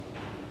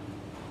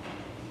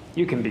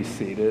You can be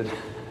seated.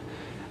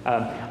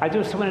 I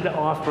just wanted to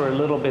offer a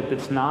little bit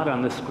that's not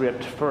on the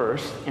script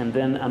first, and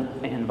then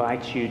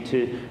invite you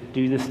to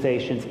do the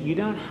stations. You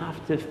don't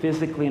have to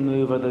physically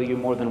move, although you're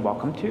more than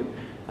welcome to.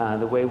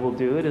 The way we'll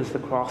do it is the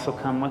cross will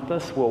come with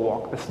us, we'll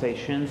walk the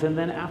stations, and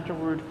then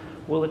afterward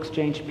we'll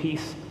exchange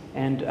peace,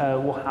 and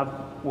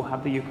we'll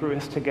have the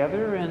Eucharist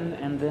together,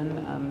 and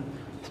then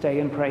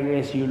stay and pray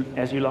as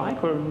you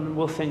like, or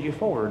we'll send you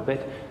forward.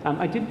 But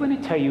I did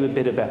want to tell you a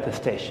bit about the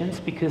stations,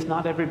 because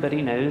not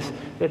everybody knows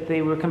that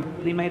they were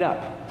completely made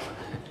up.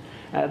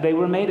 They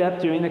were made up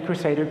during the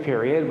Crusader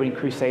period, when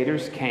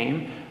Crusaders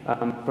came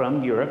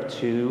from Europe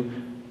to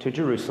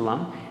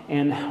Jerusalem.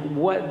 And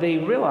what they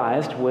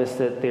realized was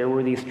that there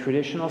were these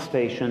traditional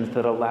stations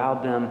that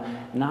allowed them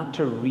not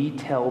to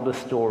retell the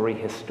story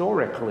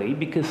historically,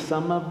 because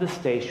some of the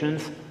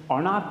stations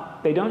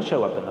they don't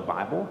show up in the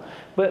Bible,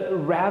 but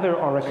rather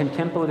are a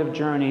contemplative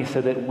journey so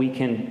that we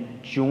can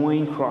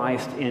join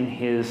Christ in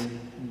his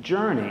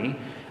journey.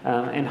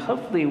 And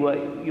hopefully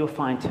what you'll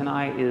find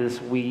tonight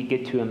is we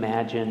get to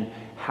imagine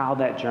how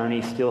that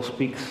journey still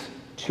speaks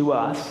to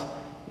us,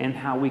 and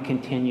how we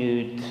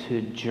continue to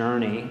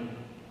journey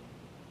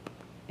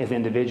as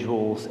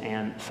individuals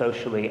and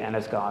socially and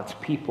as God's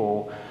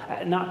people,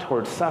 not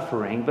toward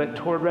suffering, but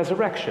toward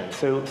resurrection.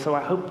 So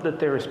I hope that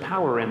there is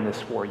power in this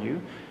for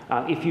you.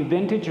 If you've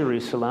been to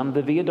Jerusalem,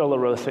 the Via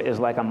Dolorosa is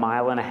like 1.5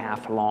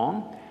 miles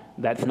long.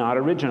 That's not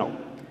original.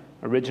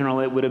 Original,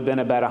 it would have been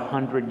about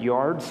 100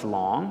 yards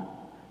long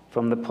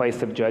from the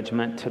place of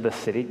judgment to the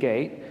city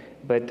gate.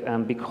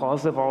 But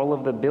because of all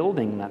of the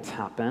building that's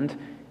happened,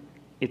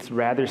 it's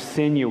rather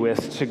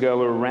sinuous to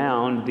go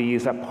around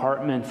these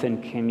apartments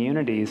and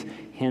communities.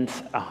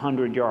 Hence,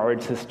 100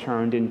 yards has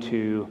turned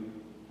into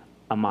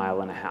 1.5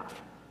 miles.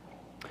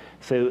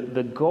 So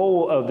the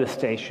goal of the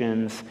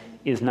stations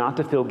is not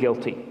to feel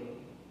guilty.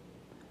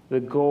 The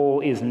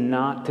goal is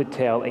not to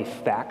tell a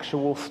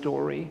factual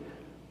story.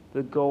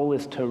 The goal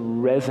is to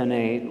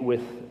resonate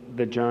with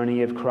the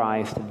journey of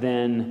Christ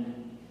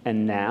then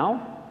and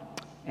now,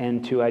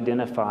 and to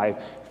identify,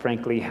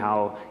 frankly,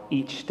 how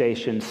each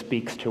station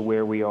speaks to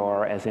where we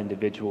are as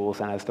individuals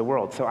and as the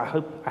world. So I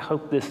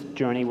hope this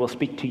journey will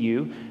speak to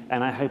you,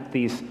 and I hope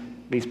these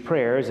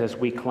prayers, as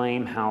we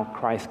claim how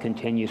Christ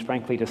continues,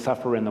 frankly, to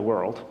suffer in the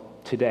world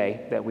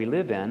today that we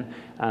live in,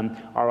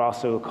 are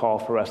also a call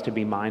for us to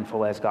be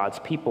mindful as God's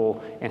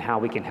people and how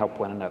we can help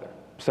one another.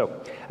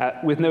 So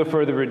with no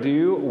further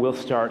ado, we'll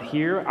start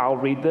here. I'll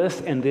read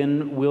this, and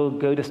then we'll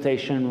go to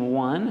station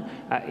 1.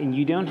 And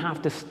you don't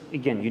have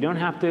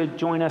to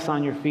join us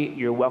on your feet.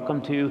 You're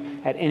welcome to,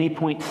 at any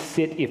point,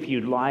 sit if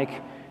you'd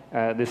like.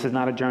 This is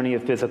not a journey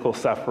of physical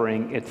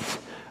suffering. It's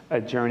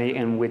a journey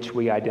in which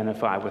we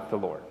identify with the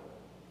Lord.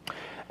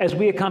 As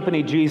we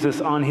accompany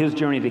Jesus on his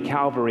journey to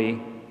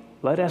Calvary,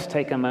 let us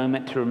take a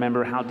moment to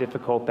remember how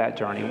difficult that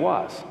journey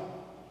was.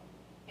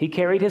 He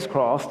carried his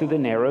cross through the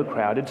narrow,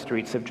 crowded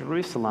streets of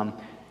Jerusalem.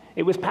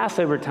 It was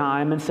Passover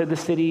time, and so the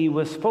city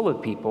was full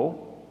of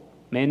people,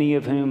 many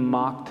of whom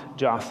mocked,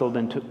 jostled,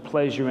 and took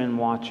pleasure in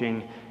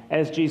watching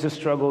as Jesus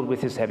struggled with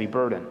his heavy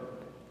burden.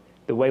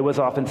 The way was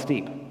often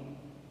steep.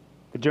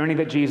 The journey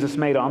that Jesus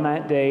made on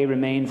that day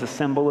remains a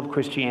symbol of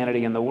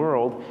Christianity in the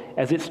world,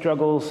 as it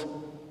struggles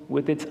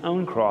with its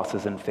own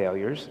crosses and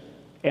failures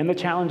and the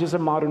challenges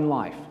of modern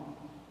life.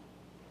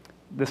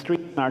 The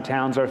streets in our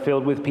towns are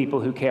filled with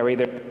people who carry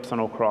their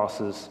personal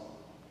crosses.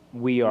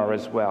 We are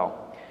as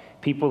well.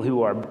 People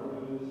who are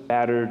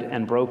battered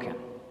and broken.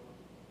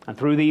 And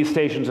through these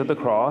stations of the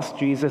cross,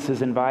 Jesus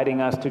is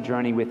inviting us to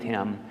journey with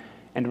him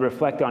and to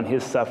reflect on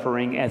his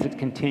suffering as it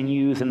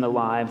continues in the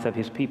lives of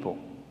his people.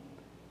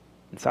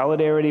 In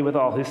solidarity with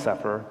all who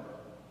suffer,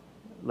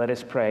 let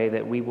us pray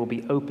that we will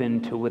be open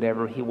to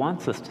whatever he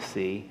wants us to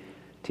see,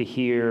 to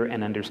hear,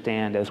 and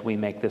understand as we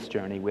make this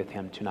journey with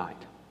him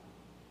tonight.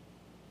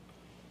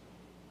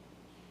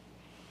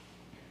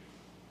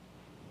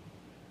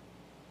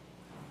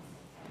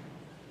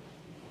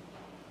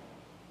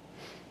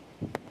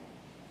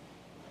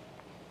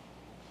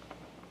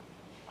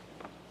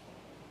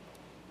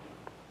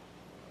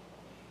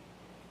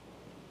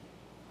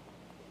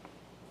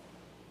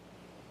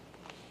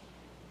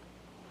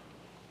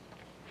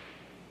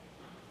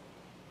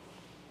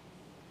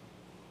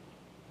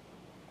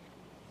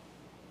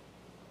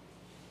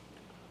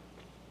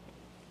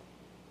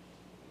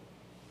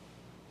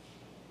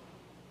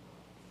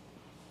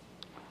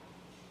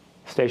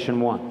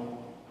 Station 1,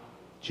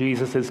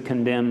 Jesus is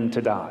condemned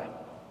to die.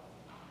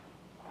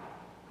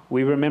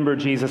 We remember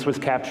Jesus was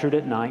captured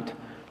at night,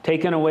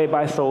 taken away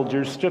by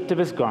soldiers, stripped of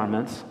his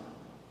garments,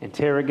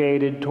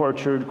 interrogated,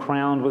 tortured,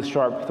 crowned with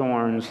sharp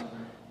thorns,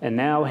 and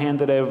now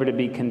handed over to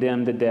be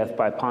condemned to death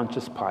by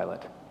Pontius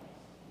Pilate,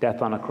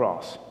 death on a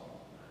cross.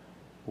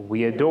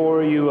 We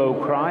adore you, O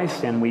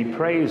Christ, and we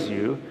praise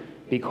you,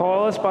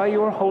 because by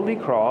your holy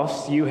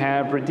cross you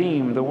have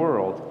redeemed the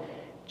world.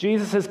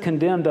 Jesus is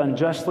condemned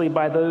unjustly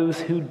by those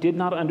who did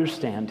not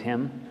understand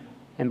him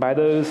and by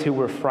those who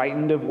were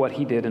frightened of what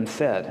he did and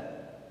said.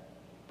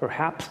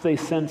 Perhaps they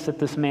sense that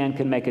this man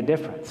can make a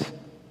difference,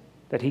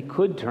 that he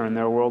could turn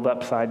their world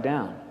upside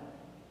down.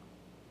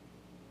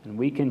 And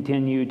we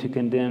continue to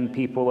condemn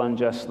people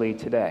unjustly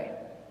today.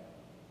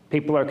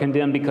 People are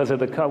condemned because of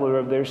the color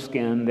of their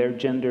skin, their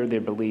gender,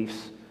 their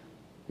beliefs,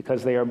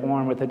 because they are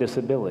born with a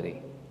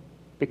disability,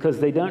 because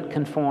they don't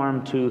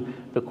conform to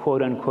the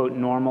quote-unquote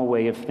normal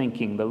way of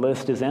thinking. The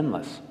list is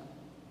endless.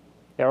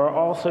 There are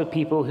also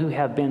people who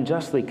have been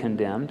justly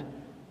condemned,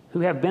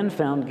 who have been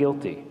found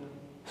guilty,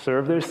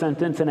 serve their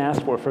sentence, and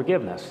ask for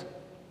forgiveness.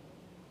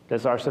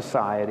 Does our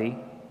society,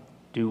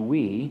 do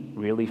we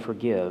really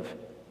forgive?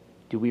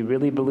 Do we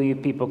really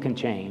believe people can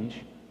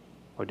change?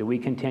 Or do we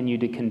continue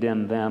to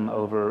condemn them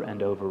over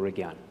and over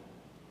again?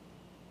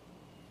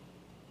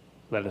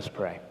 Let us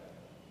pray.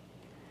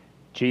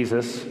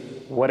 Jesus,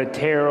 what a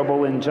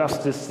terrible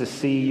injustice to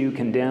see you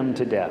condemned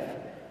to death.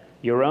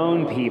 Your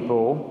own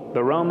people,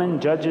 the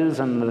Roman judges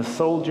and the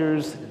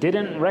soldiers,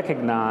 didn't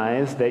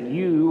recognize that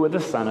you were the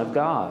Son of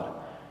God.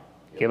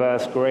 Give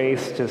us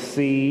grace to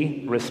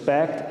see,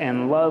 respect,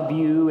 and love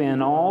you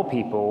in all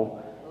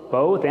people,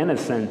 both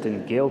innocent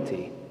and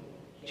guilty.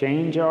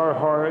 Change our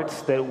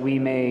hearts that we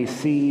may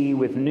see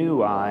with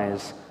new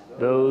eyes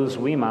those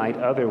we might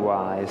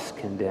otherwise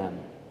condemn.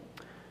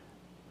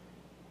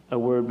 A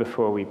word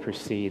before we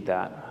proceed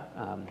that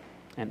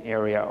an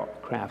area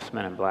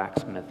craftsman and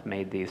blacksmith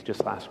made these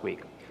just last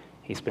week.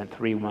 He spent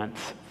 3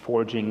 months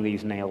forging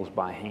these nails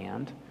by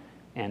hand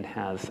and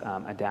has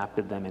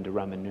adapted them into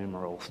Roman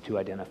numerals to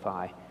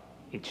identify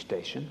each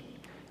station.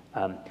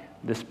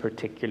 This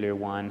particular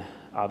one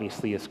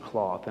obviously is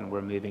cloth, and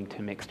we're moving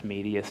to mixed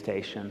media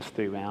stations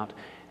throughout,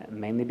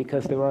 mainly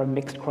because there are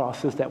mixed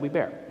crosses that we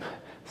bear.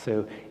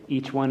 So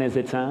each one is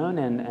its own,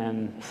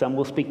 and some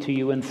will speak to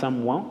you and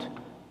some won't,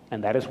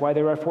 and that is why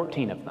there are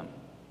 14 of them.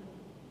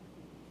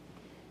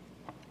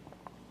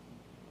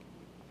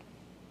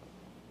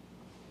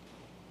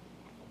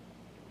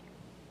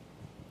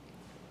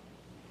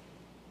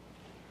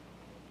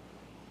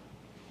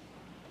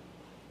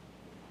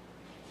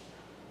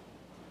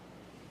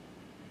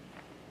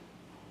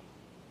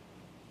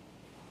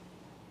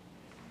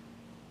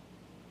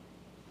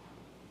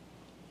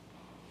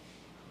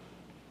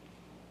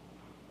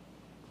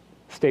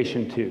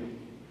 Station 2.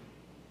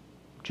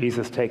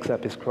 Jesus takes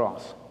up his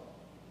cross.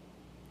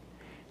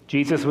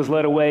 Jesus was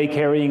led away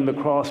carrying the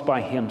cross by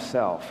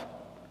himself.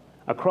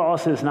 A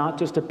cross is not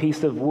just a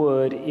piece of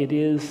wood, it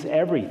is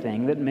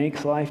everything that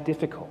makes life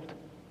difficult.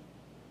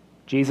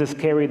 Jesus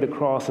carried the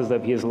crosses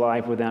of his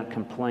life without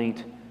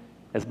complaint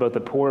as both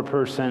a poor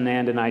person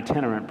and an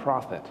itinerant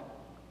prophet.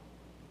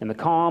 In the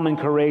calm and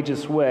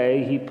courageous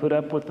way, he put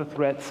up with the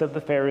threats of the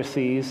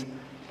Pharisees,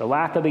 the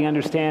lack of the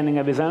understanding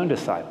of his own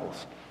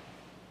disciples.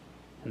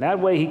 In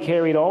that way, he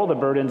carried all the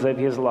burdens of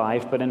his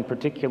life, but in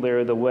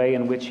particular, the way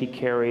in which he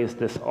carries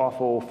this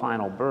awful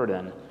final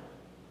burden.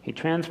 He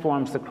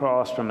transforms the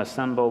cross from a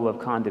symbol of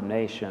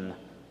condemnation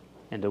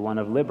into one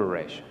of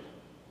liberation.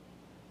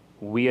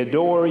 We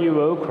adore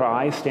you, O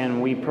Christ,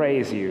 and we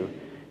praise you,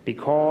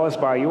 because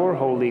by your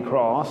holy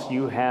cross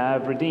you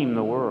have redeemed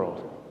the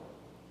world.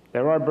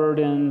 There are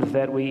burdens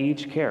that we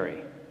each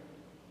carry.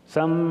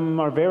 Some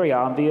are very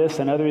obvious,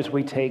 and others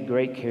we take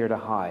great care to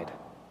hide.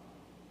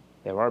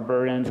 There are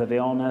burdens of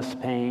illness,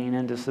 pain,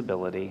 and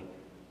disability,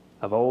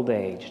 of old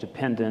age,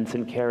 dependence,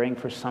 and caring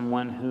for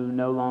someone who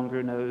no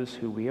longer knows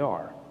who we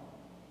are.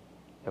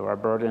 There are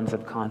burdens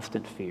of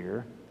constant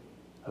fear,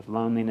 of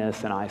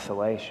loneliness and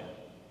isolation.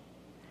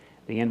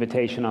 The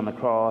invitation on the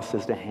cross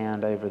is to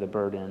hand over the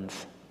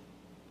burdens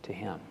to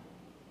him.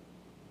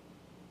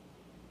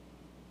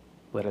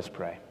 Let us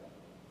pray.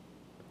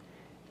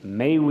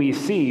 May we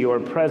see your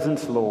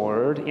presence,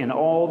 Lord, in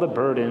all the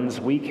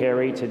burdens we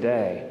carry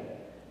today.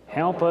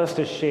 Help us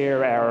to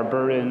share our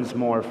burdens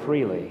more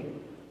freely,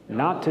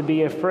 not to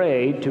be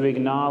afraid to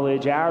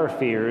acknowledge our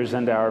fears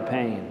and our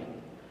pain.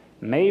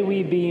 May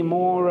we be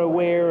more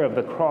aware of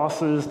the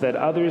crosses that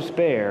others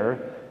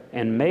bear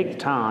and make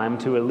time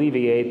to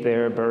alleviate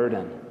their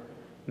burden.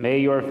 May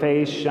your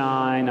face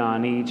shine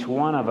on each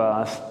one of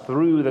us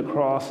through the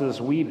crosses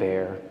we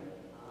bear.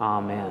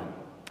 Amen.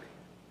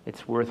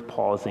 It's worth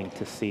pausing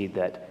to see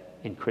that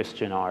in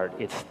Christian art,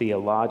 it's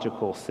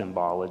theological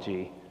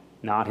symbology,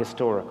 not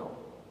historical.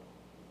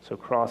 So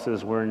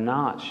crosses were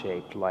not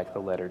shaped like the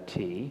letter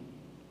T.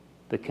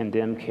 The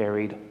condemned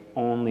carried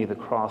only the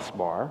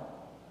crossbar.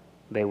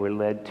 They were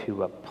led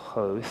to a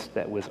post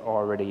that was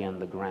already in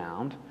the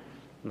ground.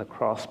 And the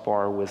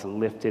crossbar was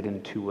lifted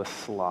into a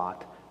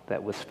slot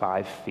that was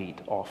 5 feet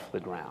off the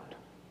ground.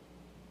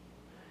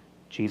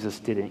 Jesus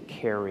didn't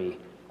carry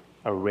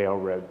a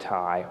railroad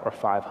tie or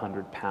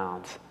 500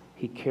 pounds.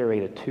 He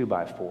carried a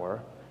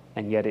 2x4,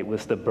 and yet it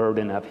was the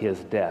burden of his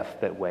death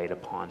that weighed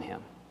upon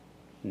him,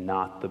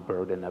 not the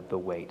burden of the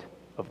weight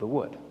of the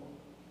wood.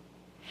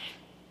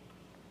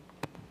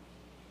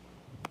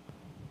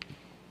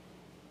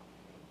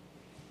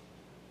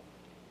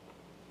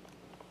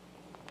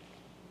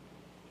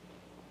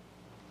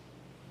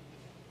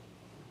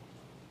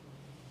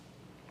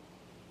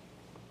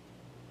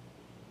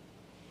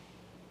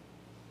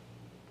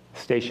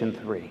 Station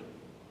 3.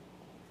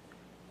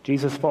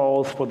 Jesus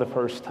falls for the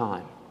first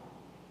time.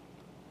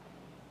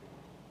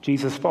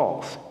 Jesus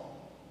falls.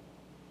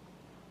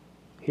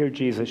 Here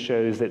Jesus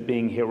shows that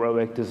being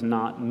heroic does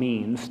not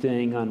mean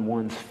staying on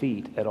one's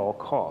feet at all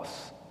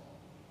costs.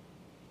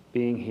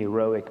 Being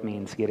heroic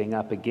means getting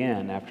up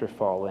again after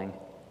falling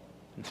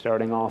and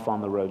starting off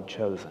on the road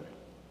chosen.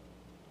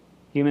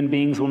 Human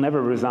beings will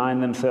never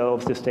resign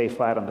themselves to stay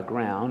flat on the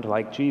ground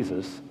like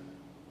Jesus.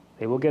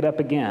 They will get up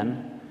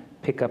again,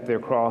 pick up their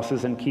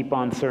crosses, and keep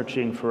on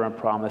searching for a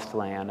promised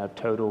land of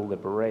total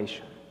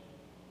liberation.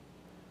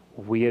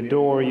 We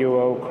adore you,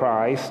 O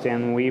Christ,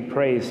 and we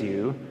praise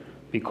you,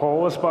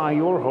 because by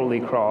your holy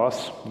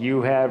cross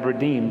you have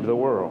redeemed the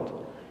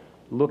world.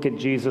 Look at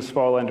Jesus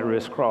fall under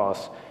his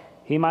cross.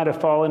 He might have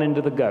fallen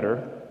into the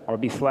gutter or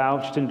be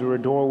slouched into a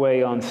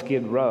doorway on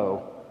Skid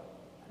Row.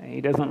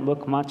 He doesn't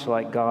look much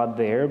like God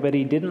there, but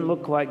he didn't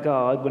look like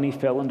God when he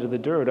fell into the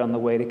dirt on the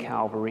way to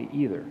Calvary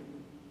either.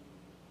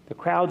 The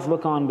crowds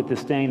look on with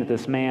disdain at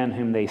this man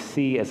whom they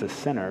see as a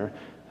sinner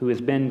who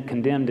has been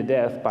condemned to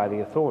death by the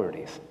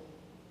authorities.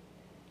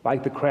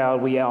 Like the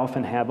crowd, we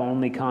often have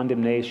only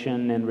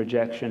condemnation and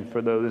rejection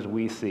for those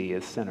we see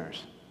as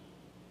sinners.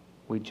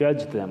 We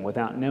judge them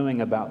without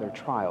knowing about their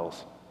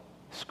trials,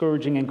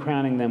 scourging and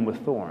crowning them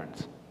with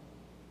thorns.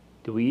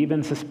 Do we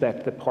even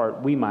suspect the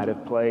part we might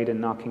have played in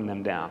knocking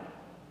them down?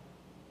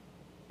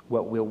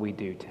 What will we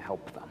do to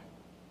help them?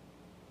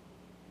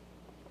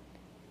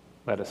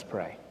 Let us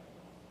pray.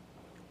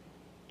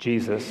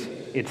 Jesus,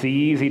 it's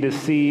easy to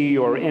see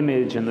your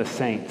image in the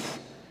saints.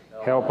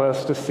 Help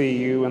us to see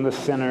you in the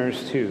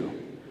sinners too.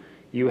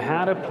 You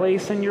had a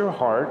place in your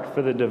heart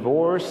for the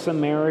divorced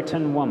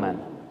Samaritan woman,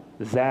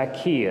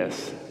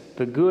 Zacchaeus,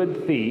 the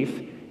good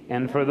thief,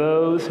 and for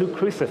those who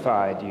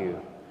crucified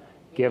you.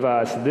 Give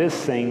us this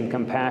same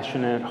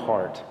compassionate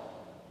heart.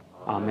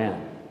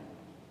 Amen.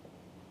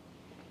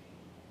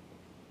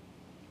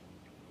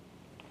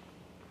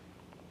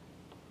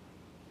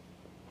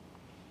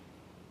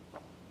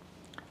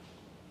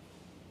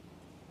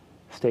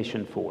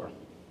 Station 4.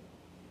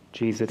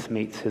 Jesus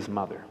meets his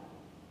mother.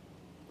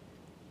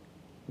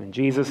 When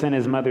Jesus and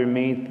his mother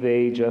meet,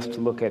 they just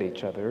look at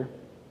each other.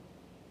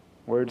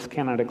 Words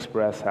cannot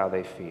express how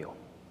they feel.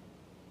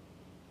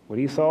 What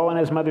he saw in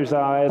his mother's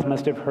eyes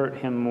must have hurt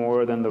him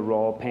more than the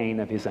raw pain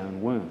of his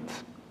own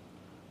wounds.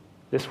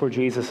 This for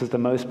Jesus is the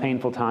most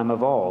painful time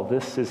of all.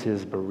 This is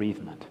his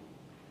bereavement.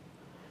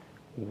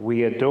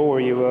 We adore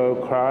you, O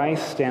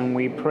Christ, and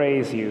we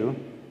praise you,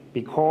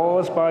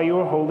 because by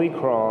your holy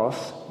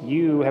cross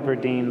you have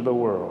redeemed the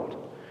world.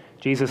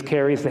 Jesus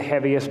carries the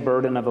heaviest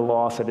burden of the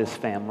loss of his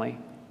family,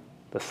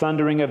 the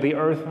sundering of the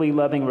earthly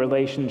loving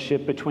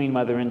relationship between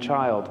mother and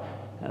child.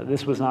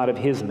 This was not of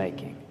his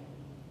making.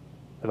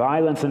 The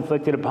violence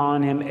inflicted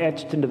upon him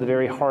etched into the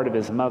very heart of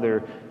his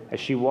mother as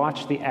she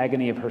watched the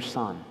agony of her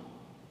son.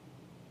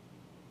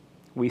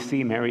 We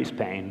see Mary's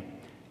pain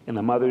in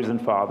the mothers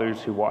and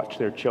fathers who watch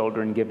their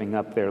children giving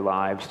up their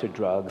lives to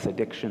drugs,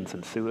 addictions,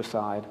 and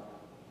suicide,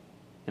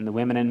 in the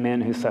women and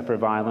men who suffer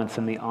violence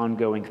and the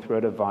ongoing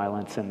threat of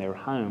violence in their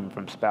home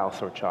from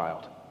spouse or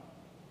child.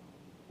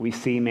 We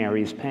see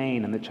Mary's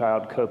pain in the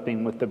child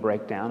coping with the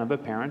breakdown of a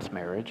parent's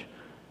marriage,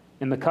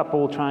 in the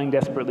couple trying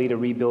desperately to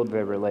rebuild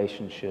their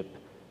relationship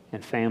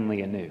and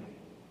family anew.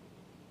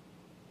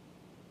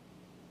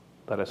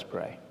 Let us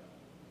pray.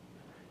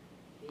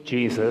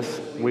 Jesus,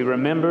 we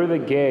remember the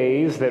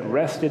gaze that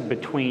rested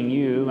between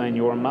you and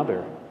your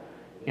mother.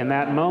 In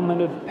that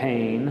moment of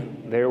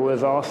pain, there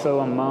was also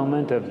a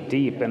moment of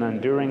deep and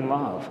enduring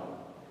love.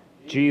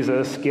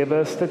 Jesus, give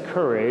us the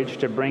courage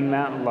to bring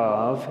that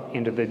love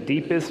into the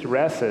deepest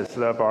recesses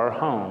of our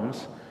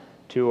homes,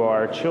 to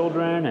our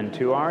children and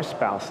to our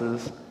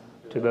spouses,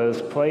 to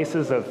those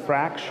places of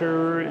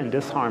fracture and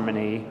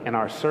disharmony in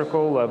our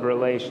circle of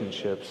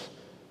relationships.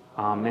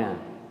 Amen.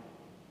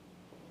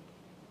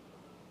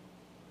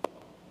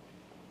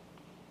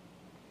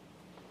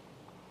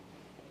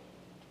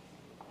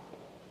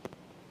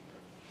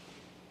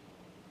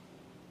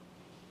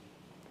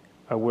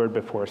 A word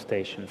before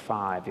Station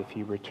 5. If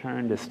you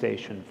return to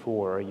Station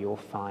 4, you'll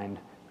find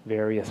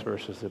various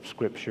verses of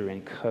Scripture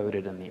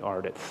encoded in the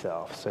art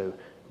itself, so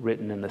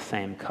written in the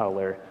same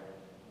color,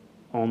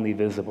 only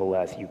visible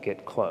as you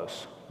get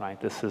close, right?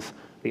 This is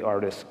the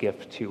artist's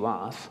gift to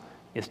us,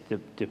 is to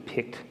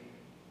depict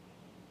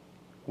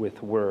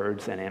with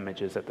words and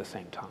images at the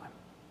same time.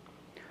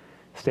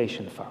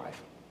 Station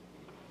 5.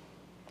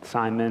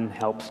 Simon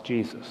helps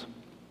Jesus.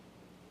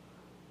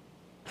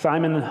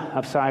 Simon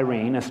of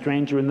Cyrene, a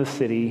stranger in the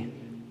city,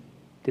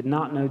 did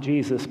not know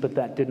Jesus, but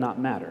that did not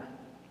matter.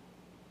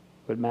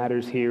 What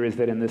matters here is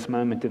that in this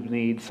moment of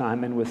need,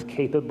 Simon was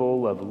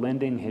capable of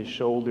lending his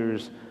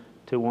shoulders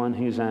to one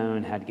whose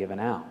own had given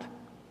out,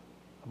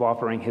 of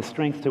offering his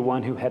strength to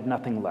one who had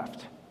nothing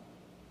left,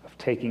 of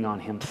taking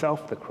on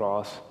himself the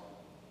cross,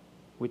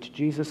 which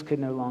Jesus could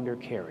no longer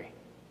carry.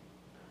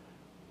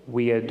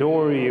 We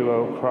adore you,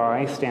 O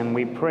Christ, and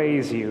we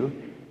praise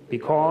you,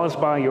 because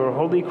by your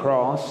holy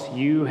cross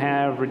you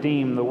have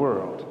redeemed the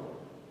world.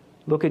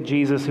 Look at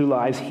Jesus who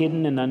lies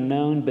hidden and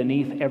unknown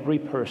beneath every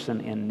person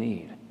in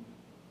need.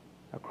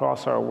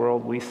 Across our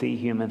world we see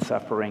human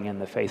suffering in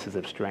the faces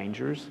of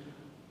strangers,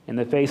 in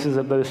the faces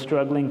of those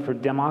struggling for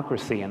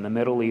democracy in the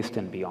Middle East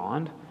and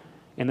beyond,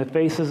 in the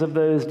faces of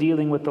those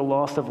dealing with the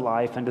loss of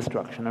life and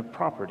destruction of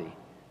property.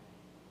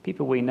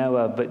 People we know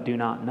of but do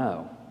not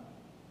know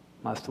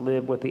must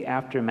live with the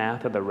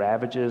aftermath of the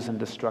ravages and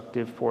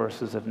destructive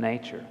forces of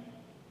nature,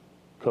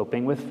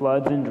 coping with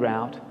floods and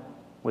drought,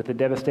 with the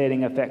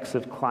devastating effects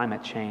of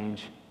climate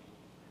change,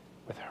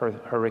 with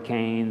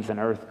hurricanes and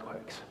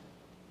earthquakes.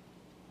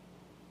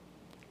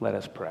 Let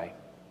us pray.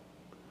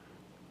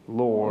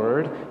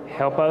 Lord,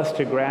 help us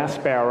to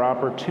grasp our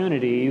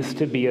opportunities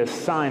to be a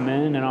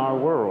Simon in our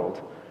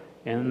world.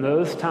 In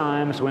those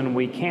times when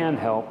we can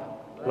help,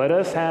 let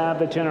us have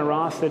the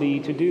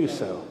generosity to do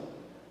so.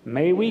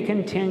 May we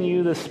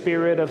continue the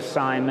spirit of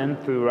Simon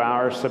through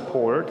our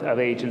support of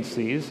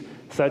agencies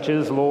such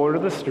as Lord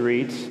of the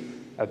Streets,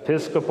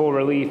 Episcopal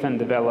Relief and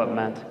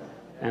Development,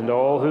 and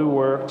all who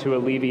work to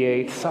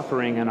alleviate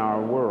suffering in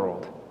our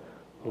world.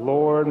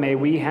 Lord, may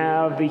we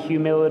have the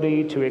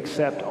humility to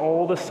accept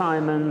all the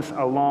Simons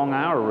along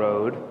our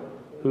road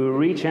who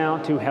reach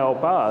out to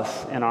help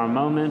us in our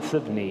moments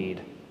of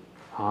need.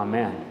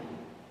 Amen.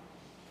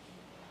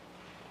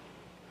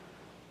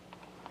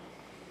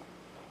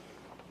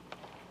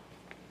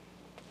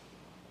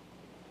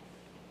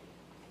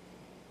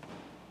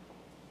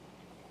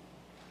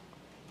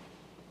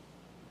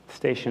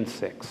 Station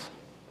 6.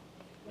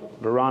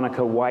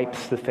 Veronica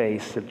wipes the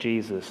face of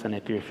Jesus, and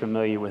if you're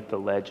familiar with the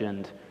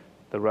legend,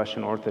 the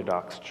Russian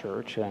Orthodox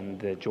Church and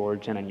the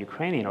Georgian and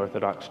Ukrainian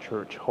Orthodox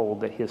Church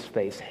hold that his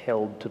face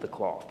held to the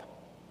cloth.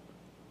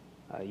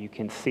 You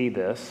can see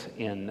this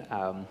in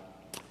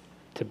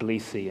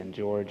Tbilisi in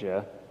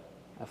Georgia,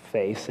 a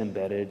face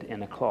embedded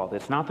in a cloth.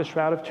 It's not the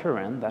Shroud of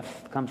Turin, that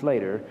comes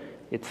later.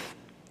 It's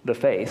the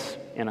face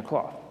in a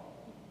cloth.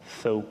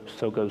 So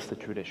goes the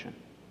tradition.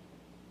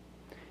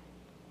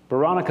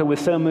 Veronica was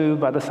so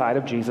moved by the sight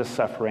of Jesus'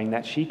 suffering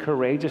that she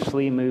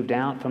courageously moved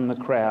out from the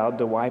crowd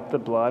to wipe the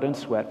blood and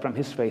sweat from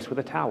his face with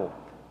a towel.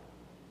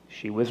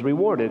 She was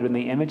rewarded when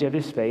the image of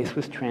his face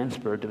was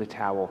transferred to the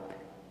towel.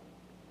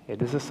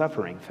 It is a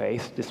suffering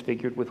face,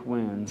 disfigured with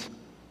wounds,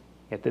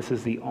 yet this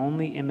is the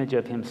only image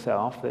of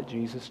himself that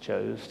Jesus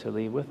chose to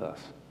leave with us.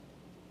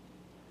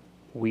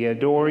 We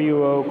adore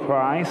you, O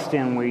Christ,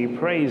 and we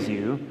praise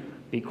you,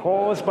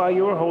 because by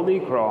your holy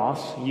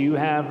cross you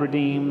have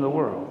redeemed the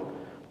world.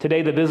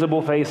 Today, the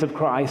visible face of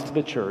Christ,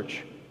 the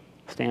church,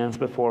 stands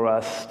before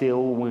us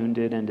still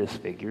wounded and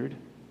disfigured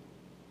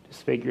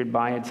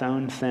by its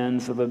own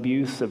sins of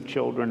abuse of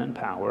children and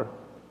power,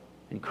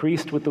 and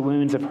creased with the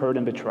wounds of hurt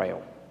and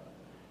betrayal.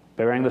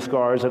 Bearing the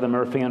scars of the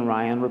Murphy and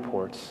Ryan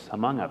reports,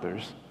 among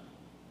others,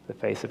 the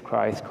face of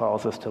Christ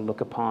calls us to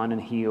look upon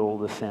and heal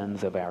the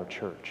sins of our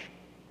church.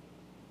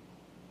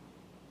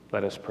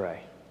 Let us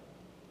pray.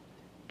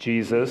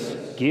 Jesus,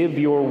 give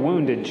your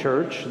wounded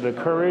church the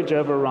courage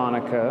of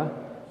Veronica,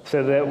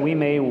 so that we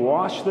may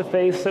wash the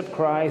face of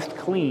Christ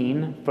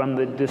clean from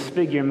the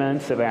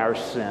disfigurements of our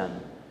sin.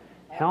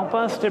 Help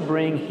us to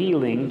bring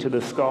healing to the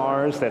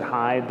scars that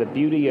hide the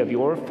beauty of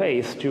your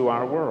face to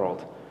our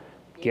world.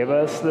 Give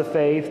us the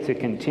faith to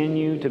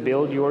continue to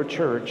build your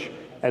church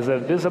as a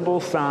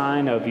visible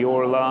sign of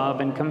your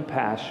love and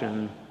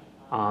compassion.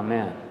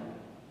 Amen.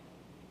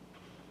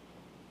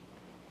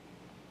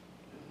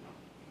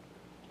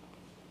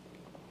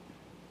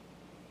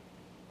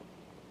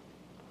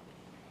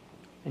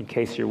 In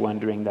case you're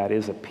wondering, that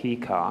is a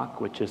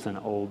peacock, which is an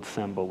old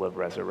symbol of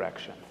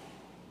resurrection.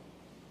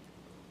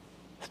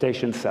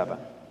 Station 7.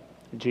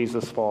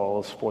 Jesus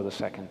falls for the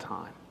second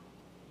time.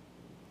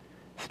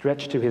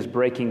 Stretched to his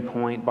breaking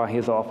point by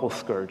his awful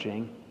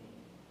scourging,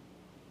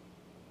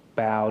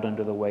 bowed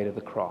under the weight of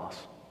the cross.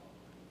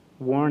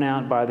 Worn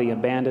out by the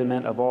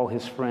abandonment of all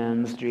his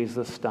friends,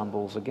 Jesus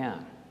stumbles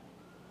again.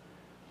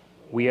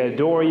 We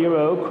adore you,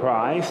 O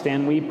Christ,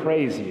 and we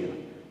praise you,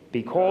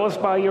 because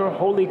by your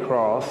holy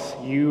cross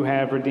you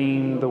have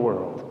redeemed the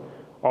world.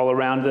 All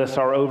around us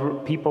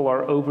people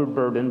are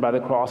overburdened by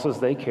the crosses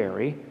they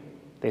carry.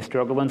 They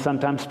struggle and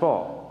sometimes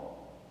fall.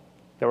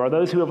 There are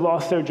those who have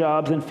lost their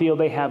jobs and feel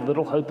they have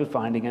little hope of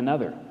finding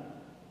another.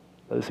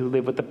 Those who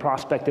live with the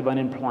prospect of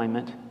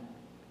unemployment.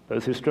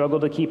 Those who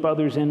struggle to keep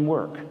others in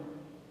work.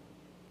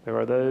 There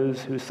are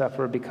those who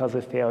suffer because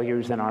of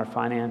failures in our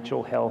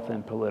financial, health,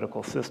 and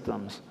political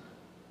systems.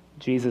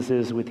 Jesus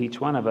is with each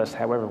one of us,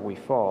 however we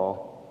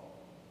fall.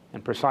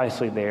 And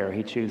precisely there,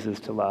 he chooses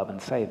to love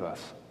and save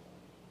us.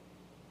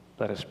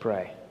 Let us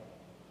pray.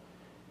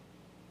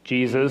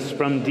 Jesus,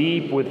 from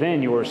deep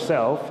within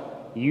yourself,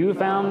 you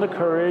found the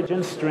courage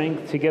and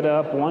strength to get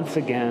up once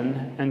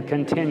again and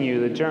continue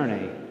the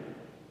journey.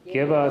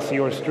 Give us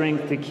your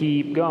strength to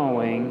keep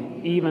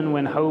going, even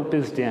when hope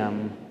is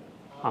dim.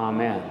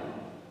 Amen.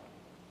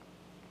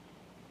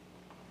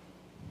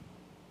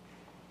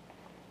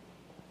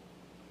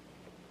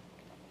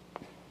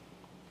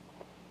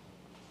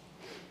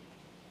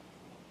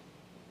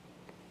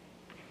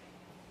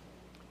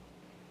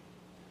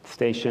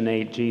 Station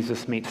 8,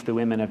 Jesus meets the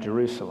women of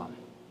Jerusalem.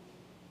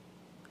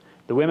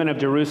 The women of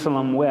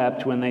Jerusalem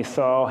wept when they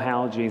saw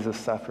how Jesus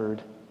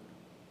suffered.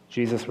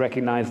 Jesus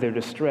recognized their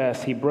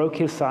distress. He broke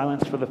his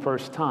silence for the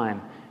first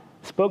time,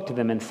 spoke to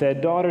them and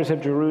said, "Daughters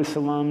of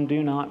Jerusalem,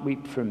 do not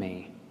weep for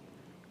me.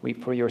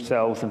 Weep for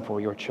yourselves and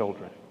for your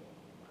children.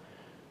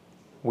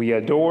 We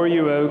adore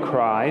you, O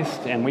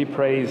Christ, and we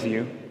praise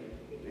you.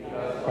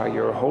 By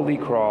your holy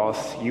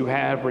cross, you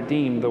have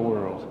redeemed the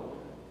world."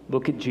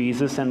 Look at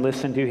Jesus and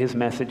listen to his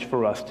message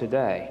for us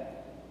today.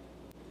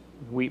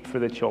 Weep for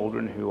the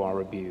children who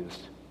are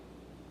abused.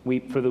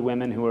 Weep for the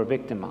women who are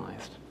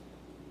victimized.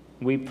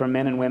 Weep for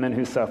men and women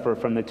who suffer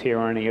from the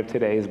tyranny of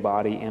today's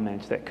body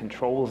image that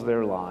controls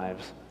their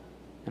lives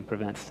and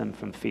prevents them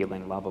from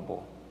feeling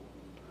lovable.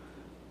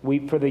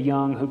 Weep for the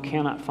young who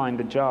cannot find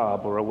a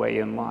job or a way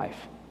in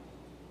life.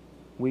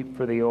 Weep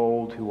for the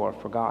old who are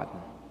forgotten.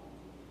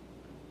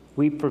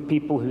 Weep for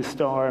people who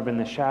starve in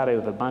the shadow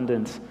of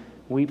abundance.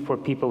 Weep for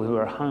people who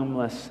are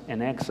homeless,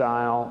 in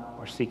exile,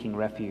 or seeking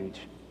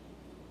refuge.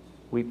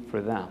 Weep for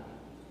them.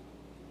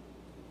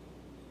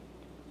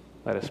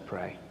 Let us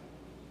pray.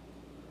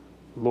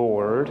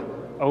 Lord,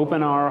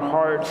 open our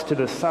hearts to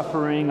the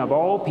suffering of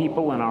all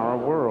people in our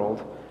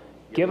world.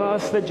 Give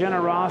us the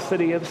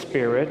generosity of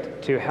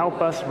spirit to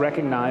help us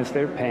recognize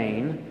their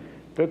pain,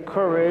 the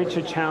courage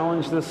to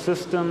challenge the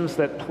systems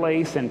that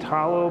place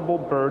intolerable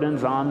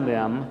burdens on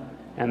them,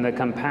 and the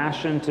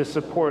compassion to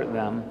support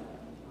them.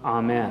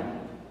 Amen.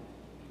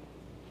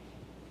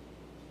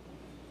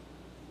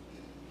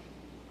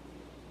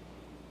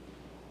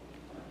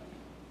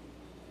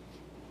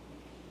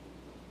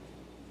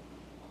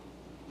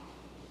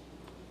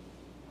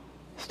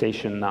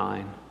 Station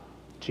 9,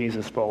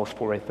 Jesus falls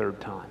for a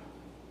third time.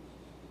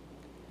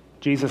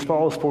 Jesus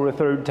falls for a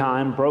third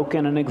time,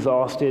 broken and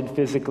exhausted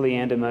physically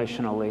and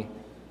emotionally.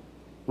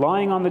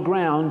 Lying on the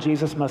ground,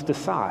 Jesus must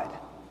decide.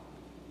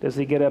 Does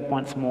he get up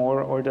once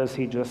more, or does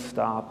he just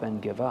stop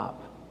and give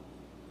up?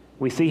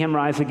 We see him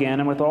rise again,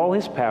 and with all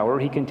his power,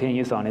 he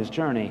continues on his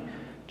journey.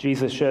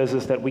 Jesus shows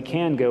us that we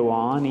can go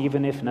on,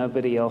 even if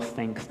nobody else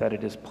thinks that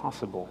it is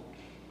possible.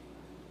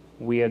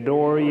 We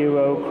adore you,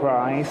 O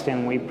Christ,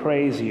 and we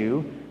praise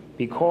you,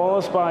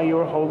 because by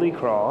your holy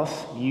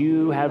cross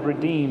you have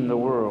redeemed the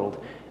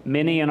world.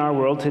 Many in our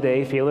world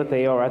today feel that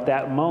they are at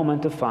that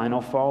moment of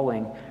final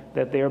falling,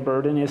 that their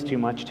burden is too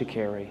much to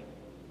carry.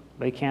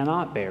 They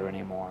cannot bear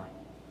anymore.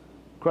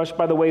 Crushed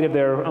by the weight of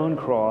their own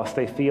cross,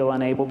 they feel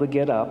unable to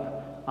get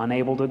up,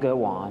 unable to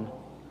go on.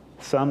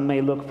 Some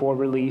may look for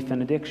relief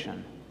in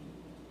addiction.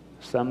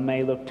 Some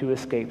may look to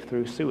escape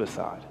through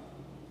suicide.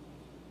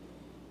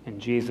 In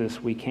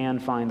Jesus, we can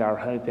find our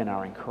hope and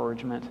our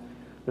encouragement.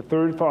 The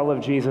third fall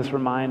of Jesus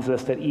reminds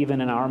us that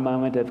even in our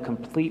moment of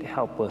complete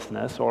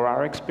helplessness or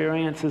our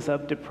experiences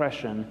of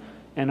depression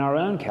in our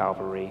own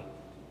Calvary,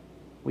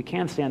 we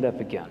can stand up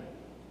again.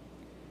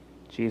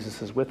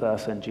 Jesus is with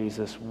us, and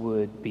Jesus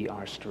would be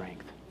our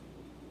strength.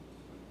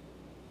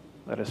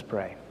 Let us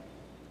pray.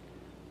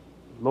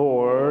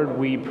 Lord,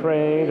 we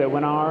pray that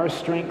when our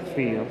strength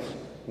fails,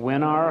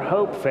 when our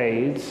hope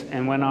fades,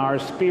 and when our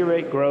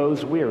spirit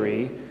grows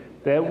weary,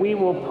 that we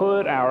will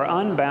put our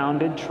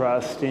unbounded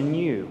trust in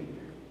you.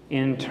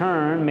 In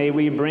turn, may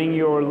we bring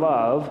your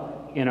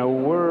love in a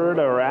word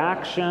or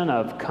action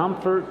of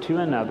comfort to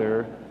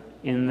another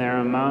in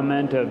their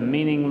moment of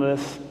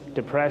meaningless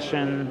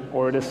depression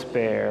or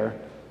despair.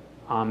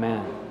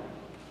 Amen.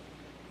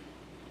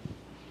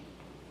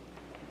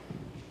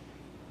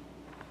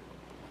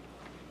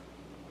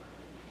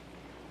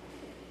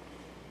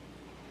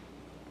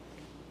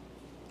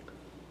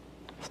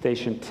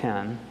 Station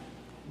 10,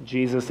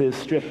 Jesus is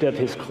stripped of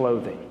his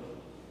clothing.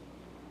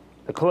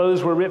 The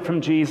clothes were ripped from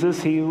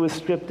Jesus. He was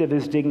stripped of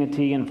his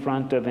dignity in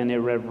front of an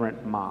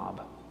irreverent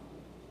mob.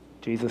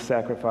 Jesus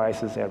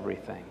sacrifices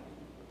everything.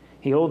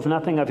 He holds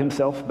nothing of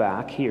himself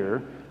back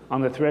here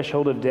on the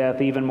threshold of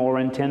death even more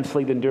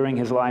intensely than during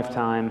his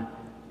lifetime.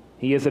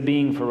 He is a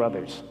being for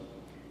others.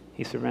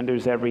 He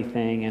surrenders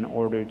everything in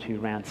order to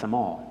ransom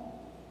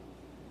all.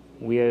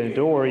 We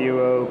adore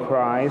you, O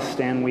Christ,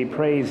 and we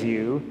praise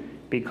you,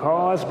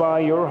 because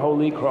by your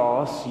holy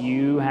cross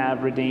you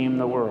have redeemed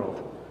the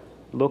world.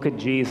 Look at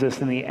Jesus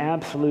and the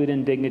absolute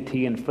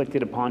indignity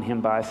inflicted upon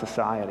him by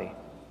society.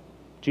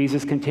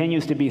 Jesus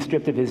continues to be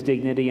stripped of his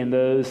dignity, and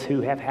those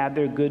who have had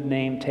their good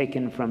name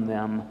taken from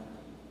them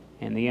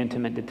and the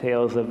intimate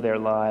details of their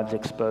lives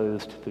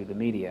exposed through the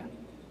media.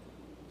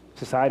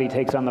 Society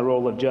takes on the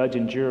role of judge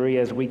and jury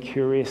as we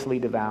curiously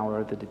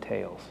devour the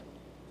details.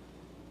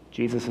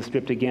 Jesus is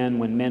stripped again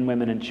when men,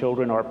 women, and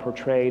children are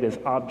portrayed as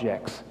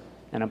objects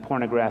in a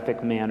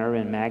pornographic manner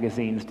in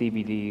magazines,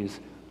 DVDs,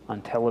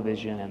 on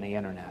television, and the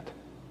internet.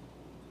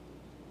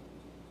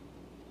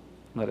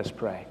 Let us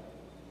pray.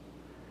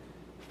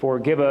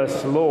 Forgive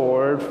us,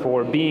 Lord,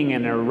 for being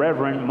an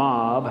irreverent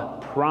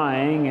mob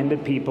prying into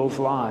people's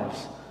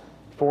lives.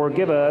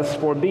 Forgive us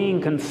for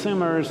being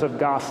consumers of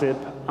gossip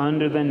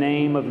under the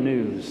name of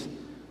news.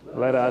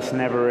 Let us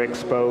never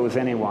expose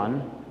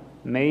anyone.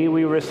 May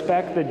we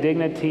respect the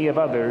dignity of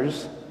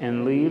others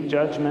and leave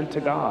judgment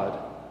to God.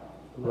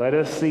 Let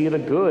us see the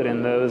good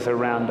in those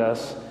around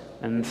us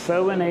and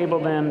so enable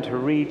them to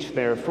reach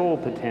their full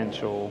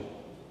potential.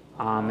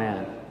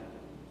 Amen.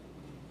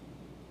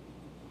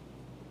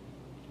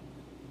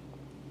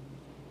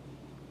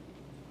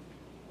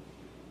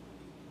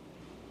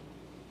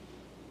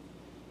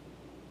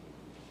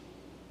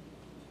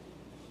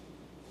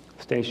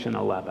 Station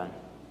 11.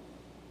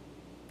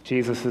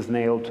 Jesus is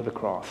nailed to the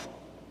cross.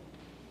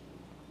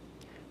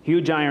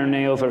 Huge iron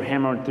nails are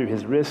hammered through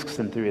his wrists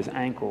and through his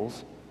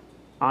ankles.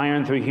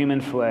 Iron through human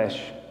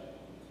flesh.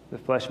 The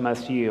flesh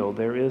must yield.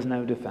 There is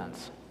no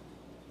defense.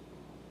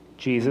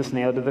 Jesus,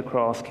 nailed to the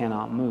cross,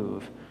 cannot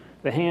move.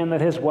 The hand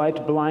that has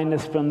wiped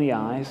blindness from the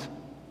eyes,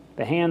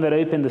 the hand that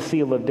opened the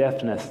seal of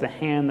deafness, the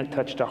hand that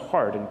touched a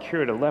heart and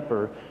cured a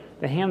leper,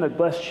 the hand that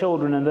blessed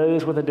children and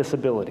those with a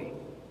disability.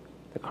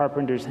 The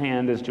carpenter's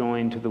hand is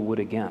joined to the wood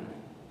again.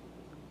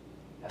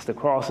 As the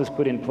cross is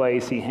put in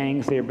place, he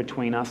hangs there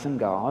between us and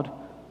God,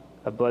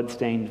 a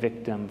blood-stained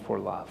victim for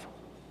love.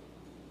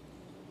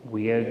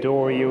 We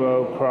adore you,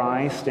 O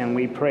Christ, and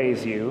we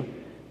praise you,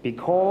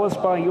 because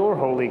by your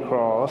holy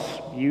cross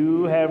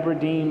you have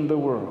redeemed the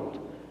world.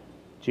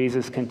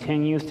 Jesus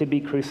continues to be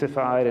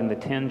crucified in the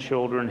 10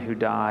 children who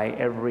die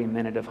every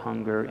minute of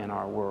hunger in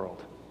our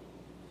world.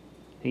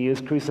 He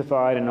is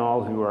crucified in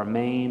all who are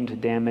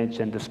maimed, damaged,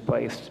 and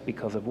displaced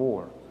because of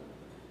war.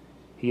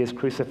 He is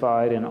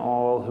crucified in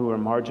all who are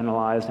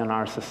marginalized in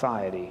our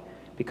society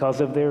because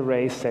of their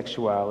race,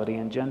 sexuality,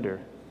 and gender.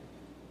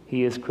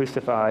 He is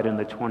crucified in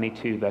the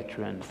 22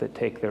 veterans that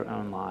take their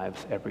own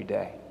lives every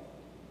day.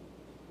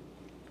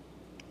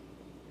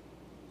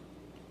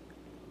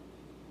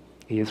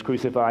 He is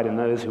crucified in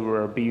those who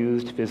are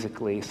abused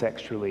physically,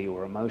 sexually,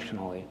 or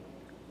emotionally.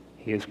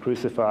 He is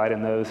crucified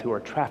in those who are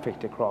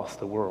trafficked across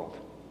the world.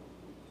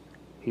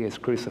 He is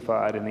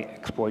crucified in the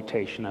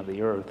exploitation of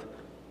the earth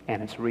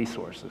and its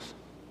resources.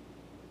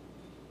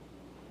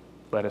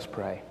 Let us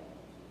pray.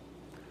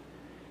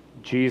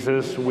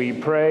 Jesus, we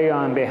pray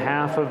on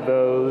behalf of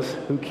those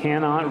who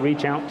cannot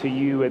reach out to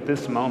you at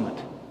this moment.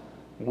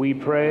 We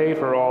pray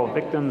for all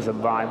victims of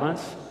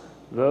violence,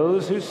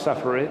 those who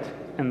suffer it,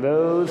 and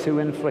those who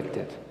inflict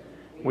it.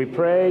 We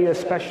pray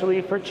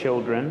especially for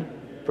children,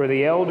 for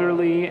the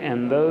elderly,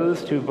 and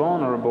those too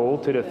vulnerable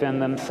to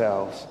defend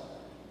themselves.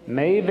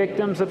 May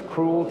victims of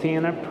cruelty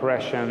and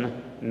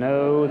oppression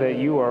know that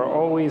you are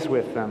always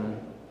with them.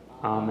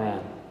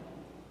 Amen.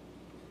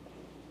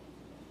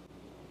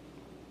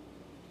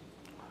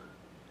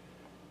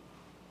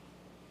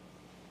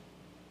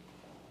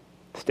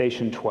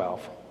 Station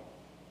 12.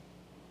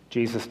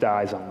 Jesus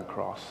dies on the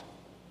cross.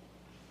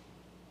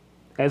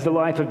 As the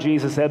life of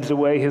Jesus ebbs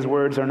away, his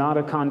words are not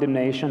of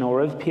condemnation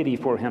or of pity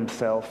for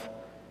himself,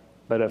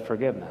 but of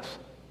forgiveness.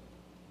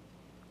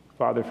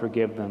 Father,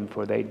 forgive them,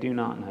 for they do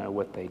not know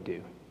what they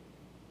do.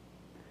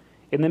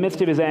 In the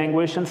midst of his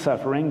anguish and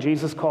suffering,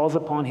 Jesus calls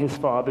upon his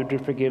Father to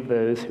forgive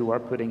those who are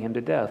putting him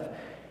to death.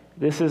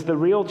 This is the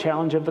real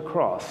challenge of the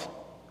cross.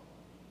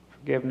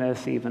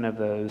 Forgiveness even of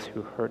those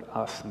who hurt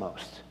us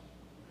most.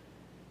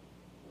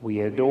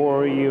 We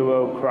adore you,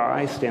 O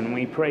Christ, and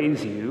we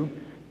praise you,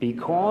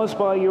 because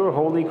by your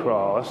holy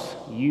cross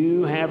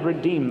you have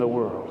redeemed the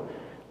world.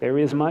 There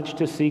is much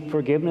to seek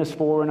forgiveness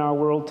for in our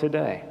world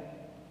today.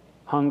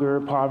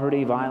 Hunger,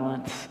 poverty,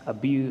 violence,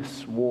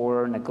 abuse,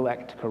 war,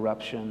 neglect,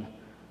 corruption.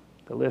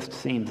 The list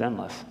seems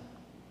endless.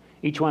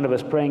 Each one of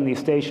us praying these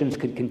stations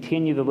could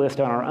continue the list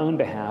on our own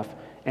behalf,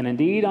 and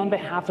indeed on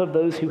behalf of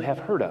those who have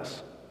hurt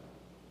us.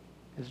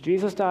 As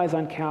Jesus dies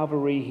on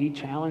Calvary, he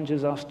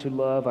challenges us to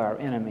love our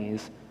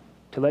enemies,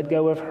 to let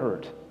go of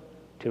hurt,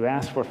 to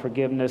ask for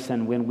forgiveness,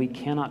 and when we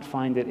cannot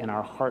find it in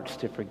our hearts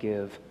to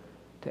forgive,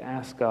 to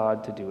ask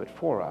God to do it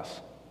for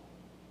us.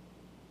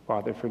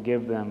 Father,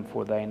 forgive them,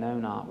 for they know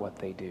not what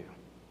they do.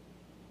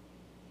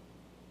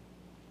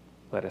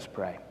 Let us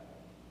pray.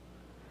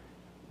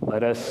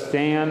 Let us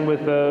stand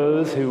with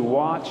those who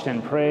watched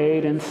and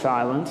prayed in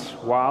silence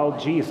while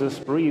Jesus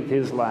breathed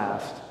his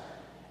last.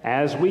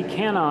 As we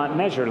cannot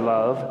measure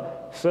love,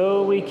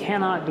 so we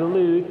cannot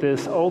dilute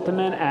this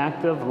ultimate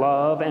act of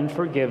love and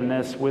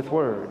forgiveness with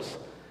words.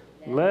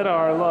 Let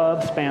our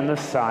love span the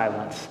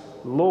silence.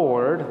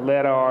 Lord,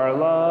 let our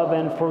love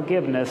and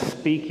forgiveness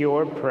speak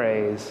your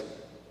praise.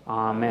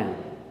 Amen.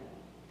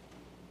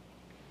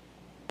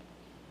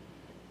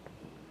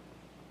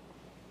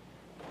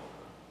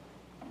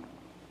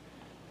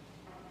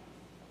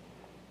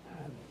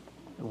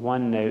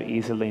 One note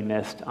easily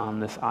missed on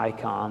this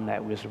icon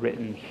that was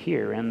written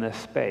here in this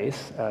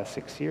space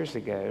 6 years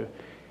ago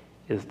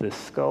is this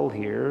skull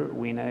here.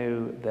 We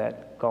know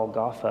that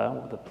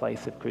Golgotha, the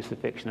place of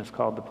crucifixion, is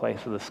called the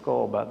place of the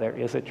skull, but there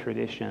is a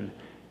tradition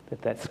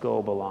that that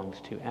skull belongs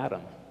to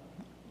Adam,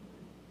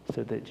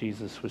 so that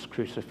Jesus was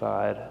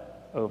crucified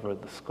over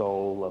the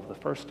skull of the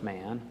first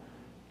man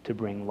to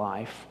bring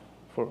life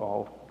for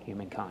all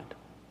humankind.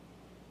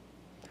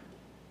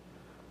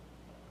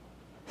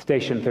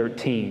 Station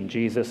 13,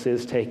 Jesus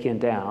is taken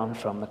down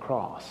from the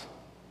cross.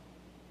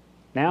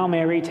 Now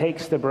Mary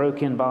takes the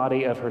broken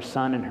body of her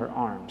son in her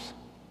arms.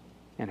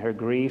 In her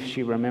grief,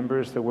 she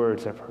remembers the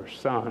words of her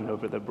son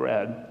over the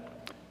bread.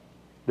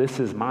 This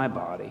is my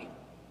body,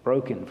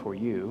 broken for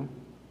you.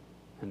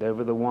 And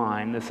over the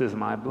wine, this is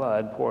my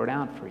blood poured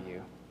out for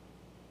you.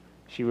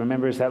 She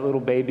remembers that little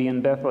baby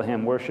in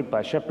Bethlehem, worshipped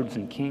by shepherds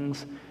and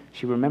kings.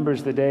 She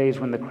remembers the days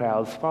when the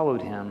crowds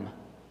followed him,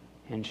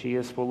 and she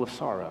is full of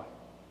sorrow.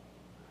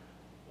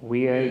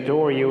 We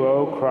adore you,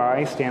 O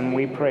Christ, and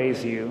we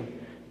praise you,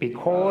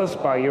 because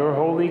by your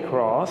holy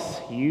cross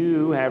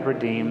you have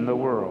redeemed the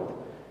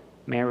world.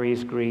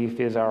 Mary's grief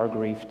is our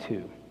grief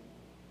too.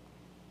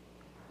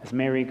 As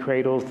Mary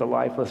cradles the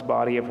lifeless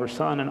body of her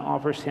son and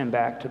offers him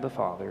back to the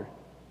Father,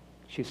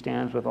 she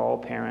stands with all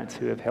parents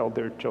who have held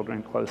their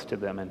children close to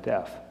them in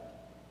death.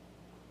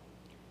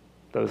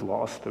 Those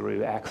lost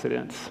through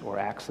accidents or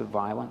acts of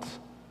violence,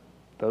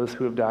 those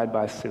who have died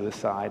by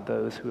suicide,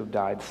 those who have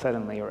died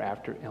suddenly or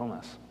after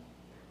illness.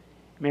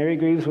 Mary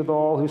grieves with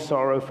all who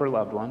sorrow for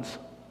loved ones,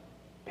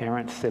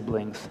 parents,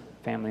 siblings,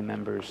 family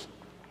members,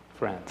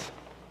 friends.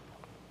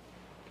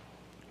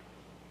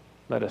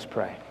 Let us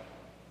pray.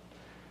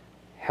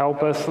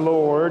 Help us,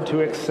 Lord,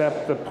 to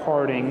accept the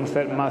partings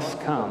that must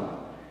come.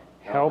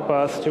 Help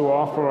us to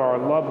offer our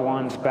loved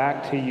ones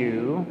back to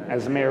you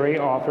as Mary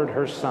offered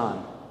her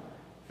son.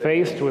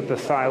 Faced with the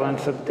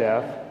silence of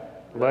death,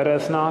 let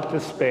us not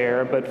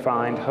despair but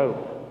find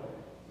hope.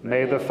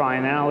 May the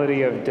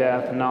finality of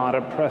death not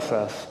oppress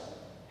us.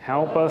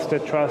 Help us to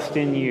trust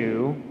in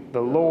you,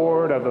 the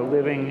Lord of the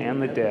living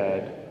and the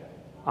dead.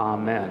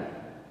 Amen.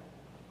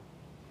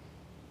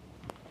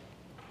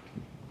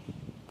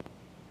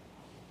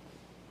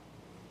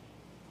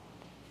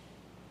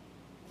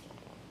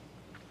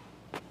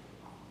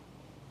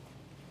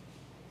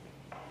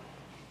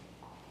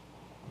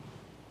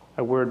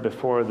 A word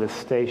before this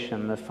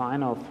station. The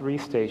final four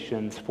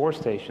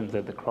stations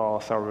of the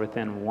cross are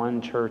within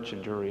one church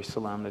in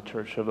Jerusalem, the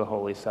Church of the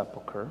Holy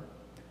Sepulchre.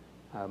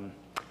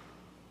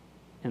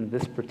 In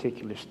this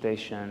particular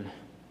station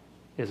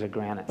is a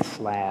granite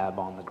slab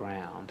on the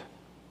ground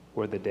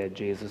where the dead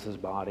Jesus'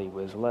 body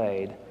was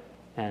laid.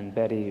 And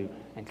Betty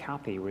and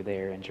Kathy were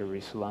there in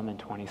Jerusalem in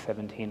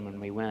 2017 when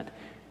we went,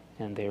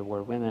 and there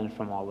were women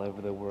from all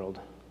over the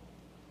world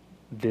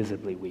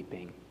visibly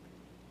weeping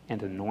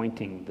and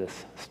anointing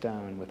this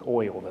stone with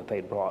oil that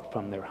they brought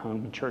from their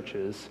home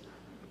churches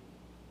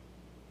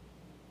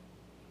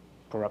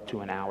for up to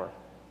an hour,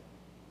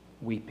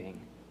 weeping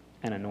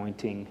and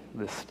anointing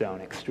this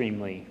stone.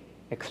 Extremely,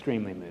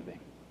 extremely moving.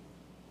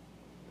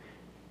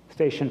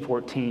 Station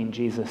 14,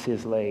 Jesus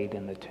is laid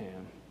in the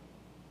tomb.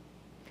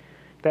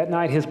 That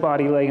night his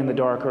body lay in the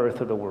dark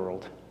earth of the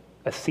world,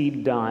 a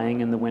seed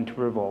dying in the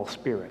winter of all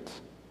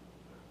spirits.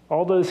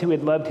 All those who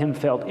had loved him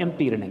felt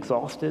emptied and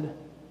exhausted.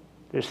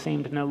 There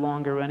seemed no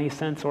longer any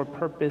sense or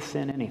purpose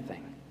in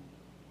anything.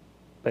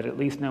 But at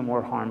least no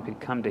more harm could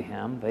come to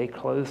him. They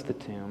closed the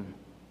tomb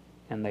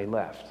and they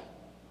left.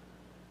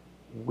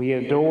 We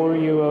adore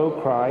you, O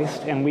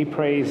Christ, and we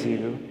praise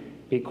you,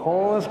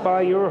 because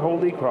by your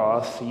holy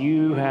cross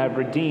you have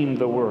redeemed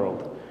the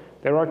world.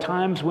 There are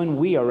times when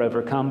we are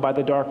overcome by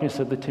the darkness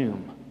of the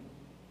tomb,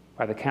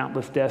 by the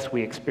countless deaths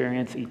we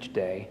experience each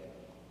day.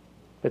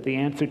 But the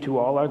answer to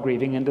all our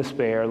grieving and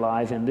despair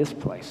lies in this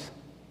place.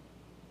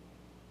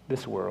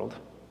 This world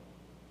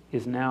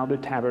is now the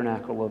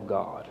tabernacle of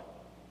God.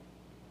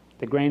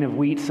 The grain of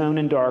wheat sown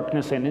in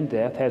darkness and in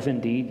death has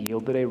indeed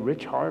yielded a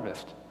rich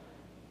harvest.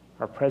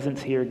 Our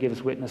presence here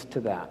gives witness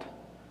to that.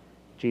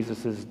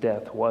 Jesus'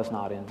 death was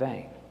not in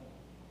vain.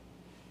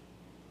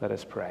 Let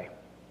us pray.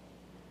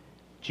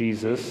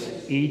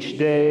 Jesus, each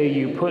day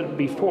you put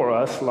before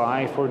us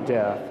life or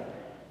death.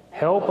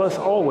 Help us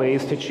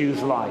always to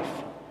choose life.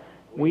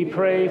 We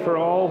pray for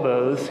all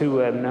those who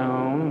have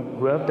known,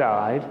 who have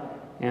died,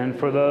 and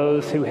for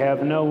those who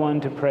have no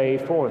one to pray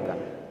for them.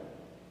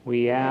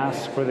 We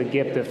ask for the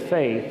gift of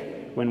faith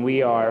when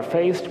we are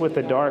faced with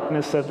the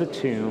darkness of the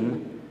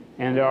tomb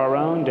and our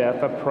own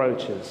death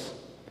approaches.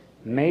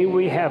 May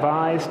we have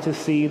eyes to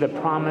see the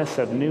promise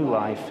of new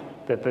life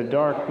that the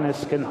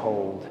darkness can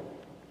hold.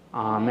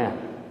 Amen.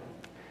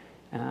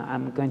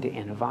 I'm going to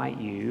invite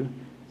you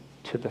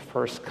to the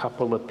first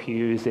couple of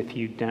pews, if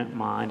you don't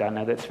mind. I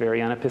know that's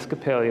very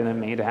un-Episcopalian of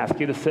me to ask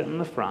you to sit in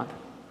the front.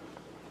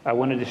 I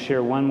wanted to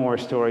share one more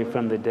story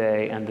from the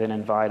day and then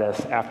invite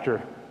us,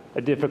 after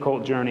a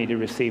difficult journey, to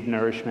receive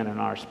nourishment in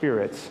our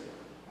spirits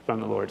from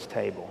the Lord's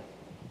table.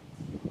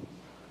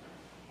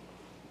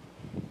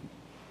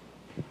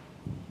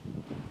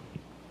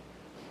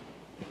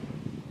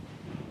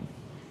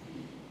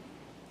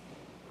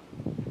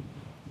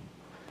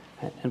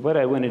 And what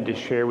I wanted to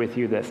share with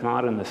you that's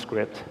not in the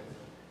script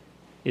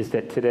is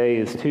that today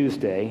is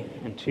Tuesday,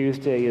 and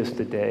Tuesday is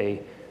the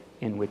day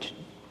in which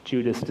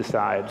Judas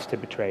decides to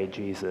betray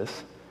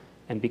Jesus.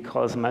 And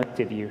because most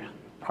of you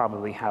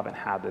probably haven't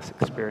had this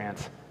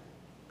experience,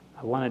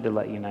 I wanted to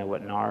let you know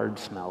what nard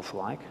smells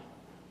like.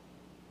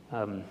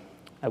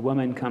 A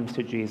woman comes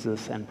to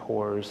Jesus and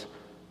pours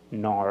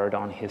nard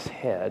on his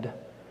head.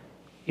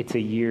 It's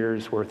a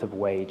year's worth of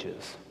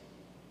wages.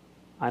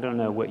 I don't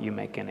know what you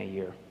make in a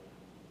year,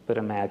 but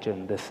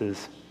imagine this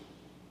is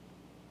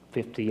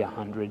 $50,000,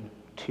 $100,000,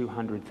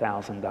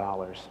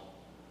 $200,000.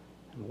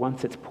 And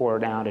once it's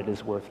poured out, it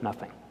is worth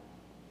nothing.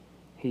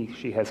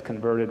 She has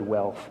converted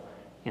wealth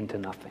into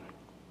nothing.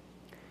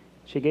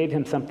 She gave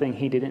him something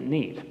he didn't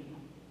need.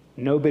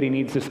 Nobody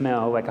needs to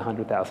smell like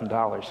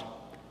 $100,000.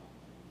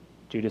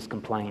 Judas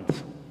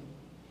complains.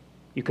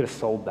 You could have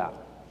sold that.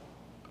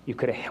 You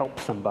could have helped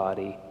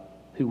somebody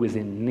who was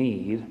in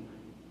need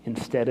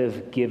instead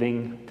of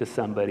giving to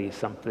somebody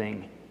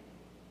something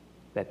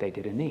that they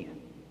didn't need.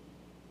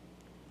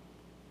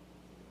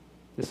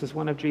 This is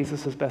one of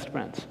Jesus' best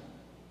friends.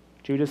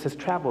 Judas has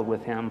traveled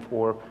with him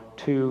for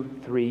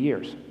 2-3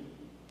 years.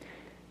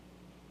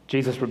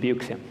 Jesus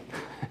rebukes him.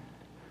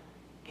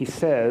 He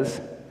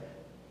says,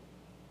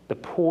 the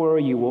poor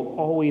you will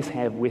always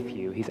have with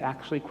you. He's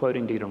actually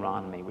quoting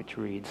Deuteronomy, which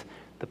reads,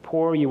 the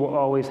poor you will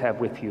always have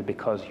with you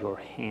because your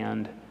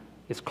hand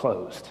is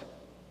closed,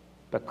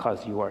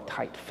 because you are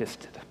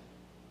tight-fisted.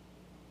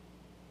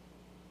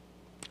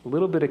 A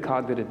little bit of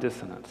cognitive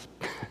dissonance.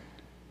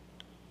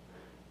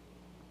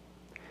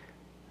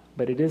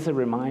 But it is a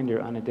reminder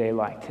on a day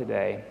like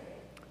today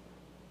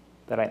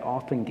that I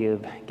often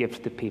give gifts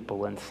to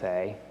people and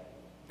say,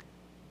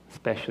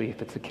 especially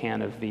if it's a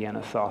can of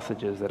Vienna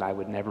sausages that I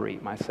would never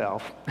eat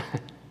myself,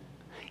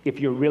 if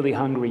you're really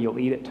hungry, you'll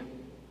eat it.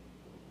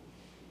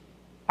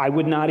 I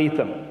would not eat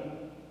them,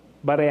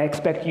 but I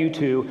expect you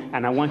to,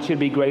 and I want you to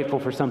be grateful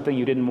for something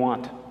you didn't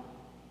want.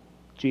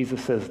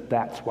 Jesus says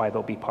that's why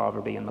there'll be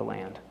poverty in the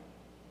land,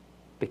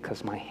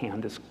 because my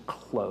hand is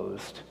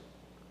closed.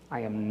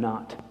 I am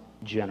not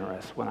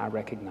generous when I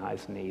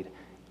recognize need.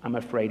 I'm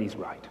afraid he's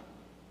right.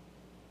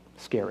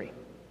 Scary.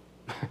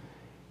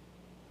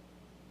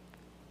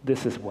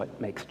 This is what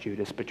makes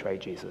Judas betray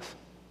Jesus,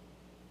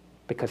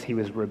 because he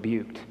was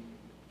rebuked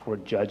for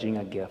judging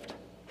a gift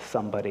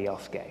somebody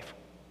else gave.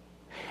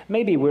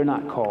 Maybe we're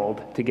not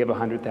called to give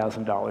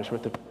 $100,000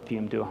 worth of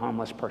perfume to a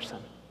homeless person.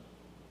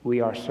 We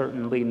are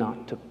certainly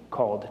not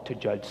called to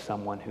judge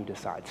someone who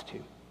decides to.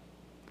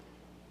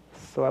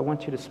 So I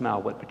want you to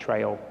smell what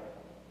betrayal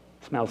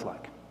smells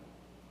like.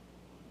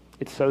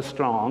 It's so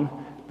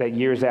strong that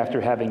years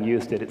after having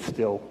used it, it's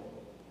still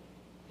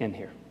in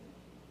here.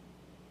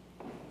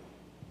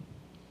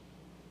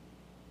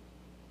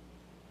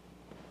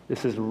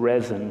 This is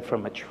resin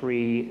from a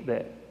tree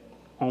that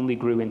only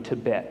grew in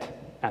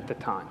Tibet at the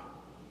time.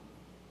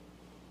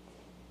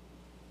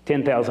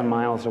 10,000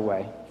 miles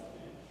away.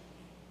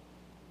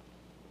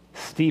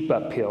 Steep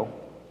uphill.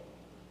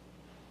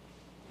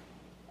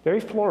 Very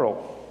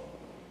floral.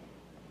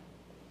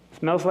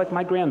 Smells like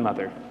my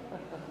grandmother.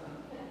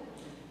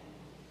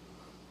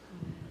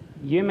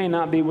 You may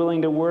not be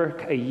willing to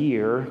work a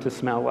year to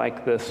smell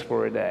like this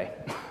for a day.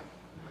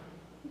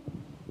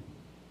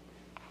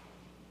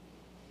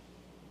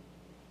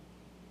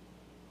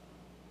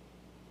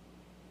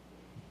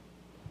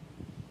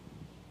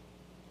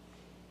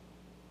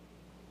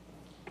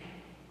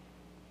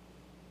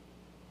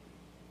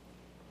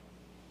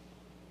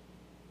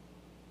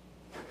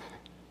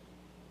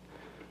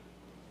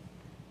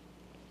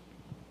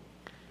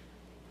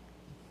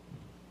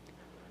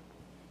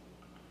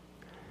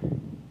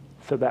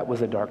 So that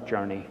was a dark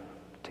journey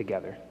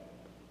together,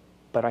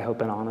 but I hope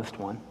an honest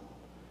one,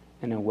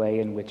 in a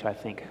way in which I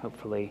think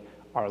hopefully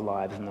our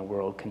lives in the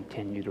world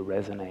continue to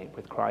resonate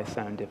with Christ's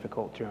own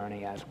difficult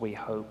journey as we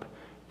hope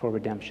for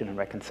redemption and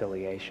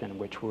reconciliation,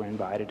 which we're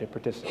invited to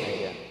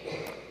participate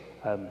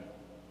in.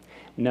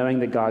 Knowing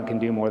that God can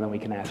do more than we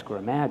can ask or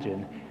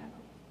imagine,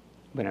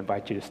 I'm going to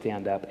invite you to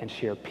stand up and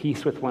share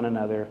peace with one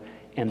another,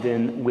 and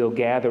then we'll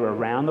gather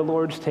around the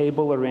Lord's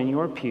table or in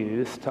your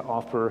pews to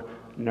offer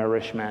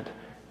nourishment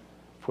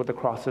for the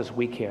crosses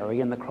we carry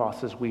and the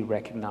crosses we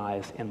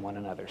recognize in one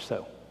another.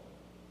 So,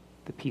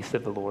 the peace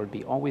of the Lord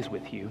be always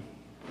with you.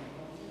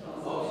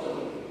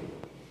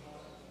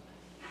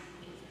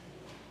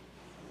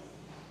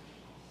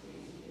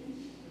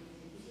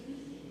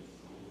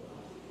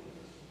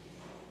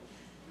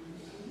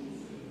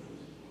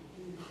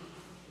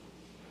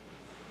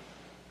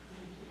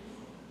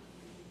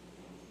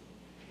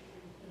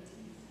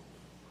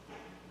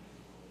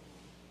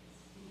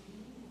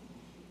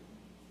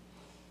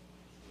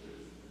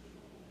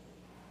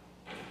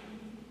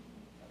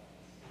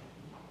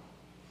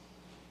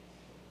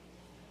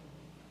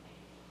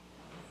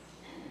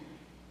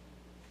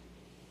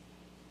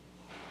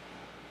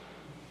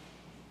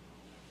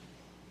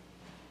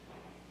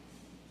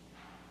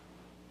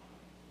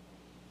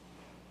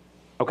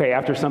 Okay,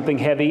 after something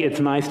heavy, it's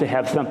nice to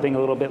have something a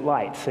little bit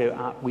light.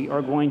 So we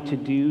are going to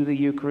do the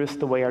Eucharist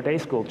the way our day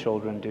school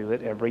children do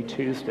it every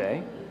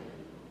Tuesday.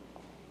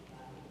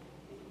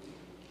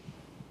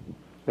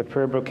 The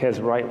prayer book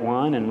has Rite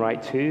 1 and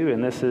Rite 2,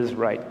 and this is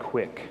Rite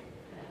Quick.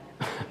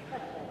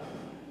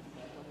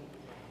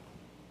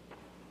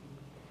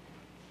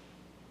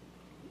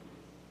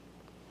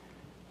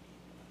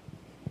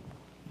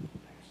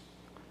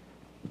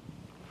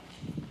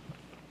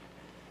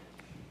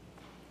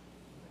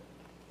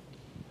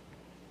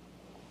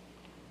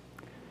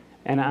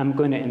 And I'm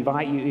going to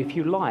invite you, if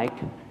you like,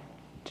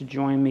 to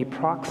join me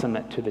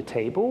proximate to the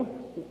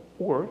table,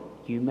 or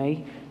you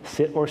may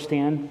sit or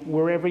stand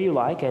wherever you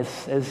like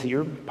as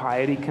your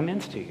piety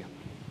commends to you.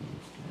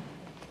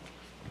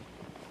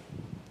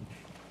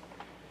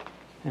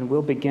 And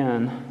we'll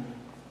begin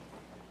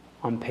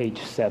on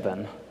page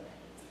 7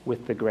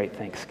 with the Great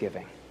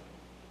Thanksgiving.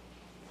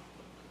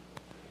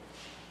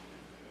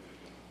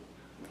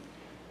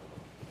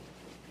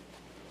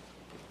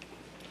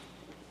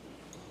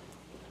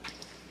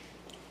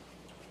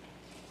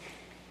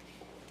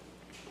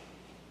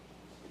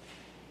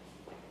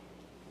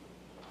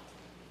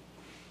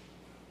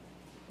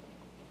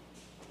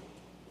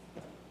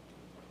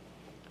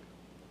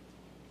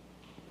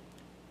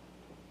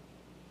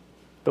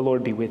 The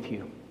Lord be with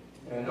you.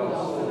 And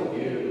also with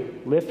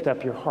you. Lift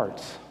up your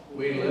hearts.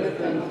 We lift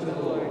them to the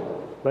Lord.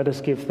 Let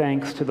us give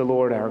thanks to the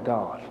Lord our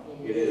God.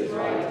 It is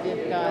right to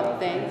give God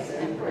thanks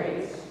and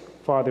praise.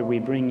 Father, we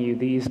bring you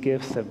these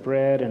gifts of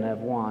bread and of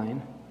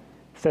wine.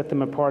 Set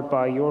them apart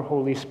by your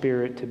Holy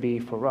Spirit to be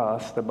for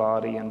us the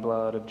body and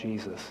blood of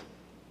Jesus.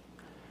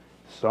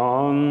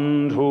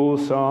 Santo,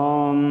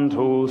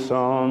 Santo,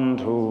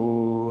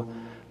 Santo,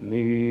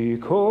 mi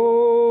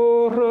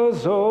corazón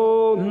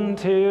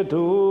te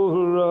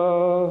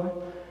adora,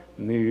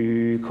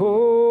 mi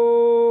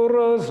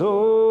corazón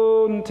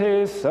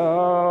te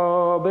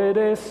sabe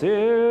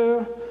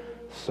decir,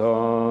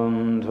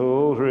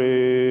 Santo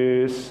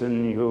Rey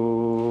Señor.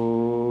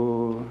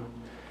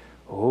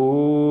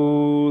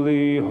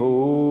 Holy,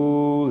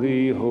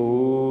 holy,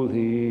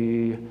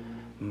 holy,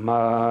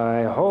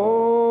 my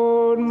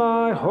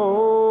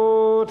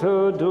heart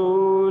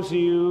adores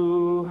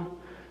you.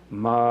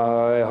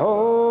 My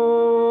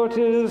heart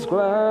is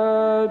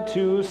glad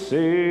to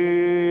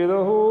say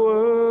the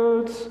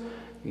words,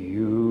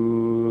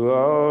 you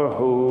are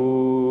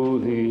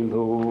holy,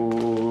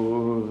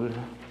 Lord.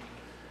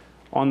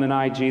 On the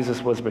night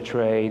Jesus was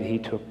betrayed, he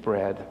took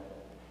bread,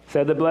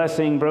 said the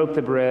blessing, broke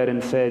the bread,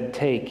 and said,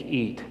 take,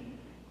 eat.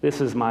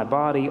 This is my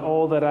body,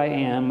 all that I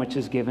am, which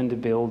is given to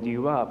build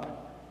you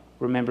up.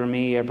 Remember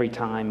me every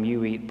time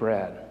you eat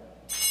bread.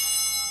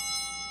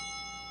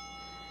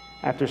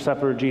 After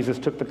supper, Jesus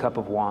took the cup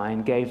of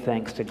wine, gave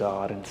thanks to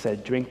God, and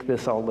said, drink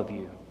this, all of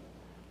you.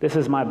 This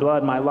is my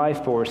blood, my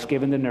life force,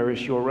 given to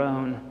nourish your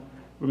own.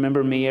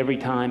 Remember me every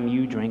time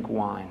you drink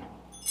wine.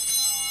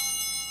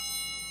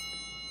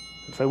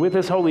 So with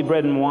this holy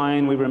bread and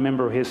wine, we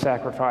remember his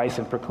sacrifice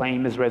and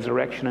proclaim his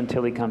resurrection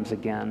until he comes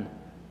again.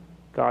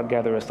 God,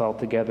 gather us all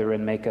together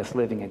and make us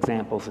living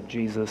examples of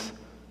Jesus.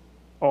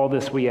 All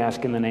this we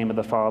ask in the name of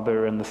the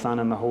Father, and the Son,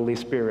 and the Holy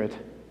Spirit.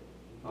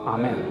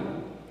 Amen.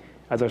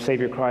 As our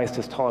Savior Christ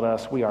has taught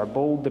us, we are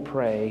bold to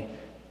pray,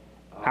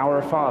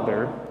 Our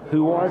Father,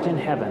 who art in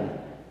heaven,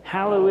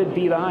 hallowed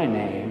be thy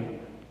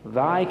name.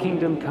 Thy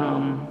kingdom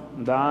come,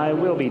 thy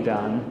will be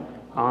done,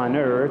 on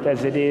earth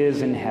as it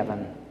is in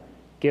heaven.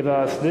 Give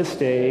us this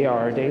day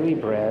our daily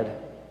bread,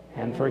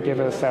 and forgive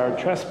us our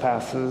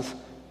trespasses,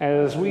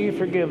 as we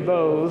forgive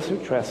those who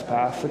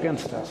trespass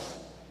against us.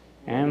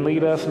 And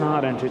lead us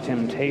not into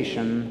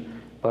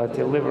temptation, but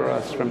deliver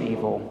us from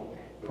evil.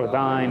 For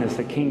thine is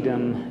the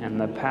kingdom, and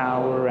the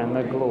power, and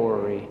the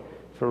glory,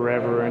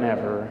 forever and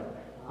ever.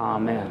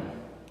 Amen.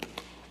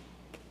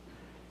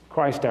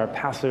 Christ our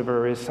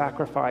Passover is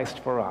sacrificed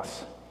for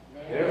us.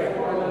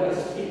 Therefore let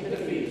us keep the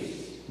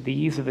feast.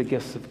 These are the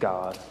gifts of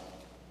God,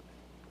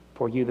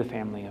 for you the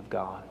family of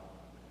God.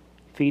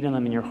 Feed on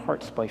them in your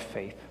hearts by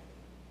faith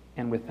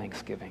and with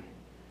thanksgiving.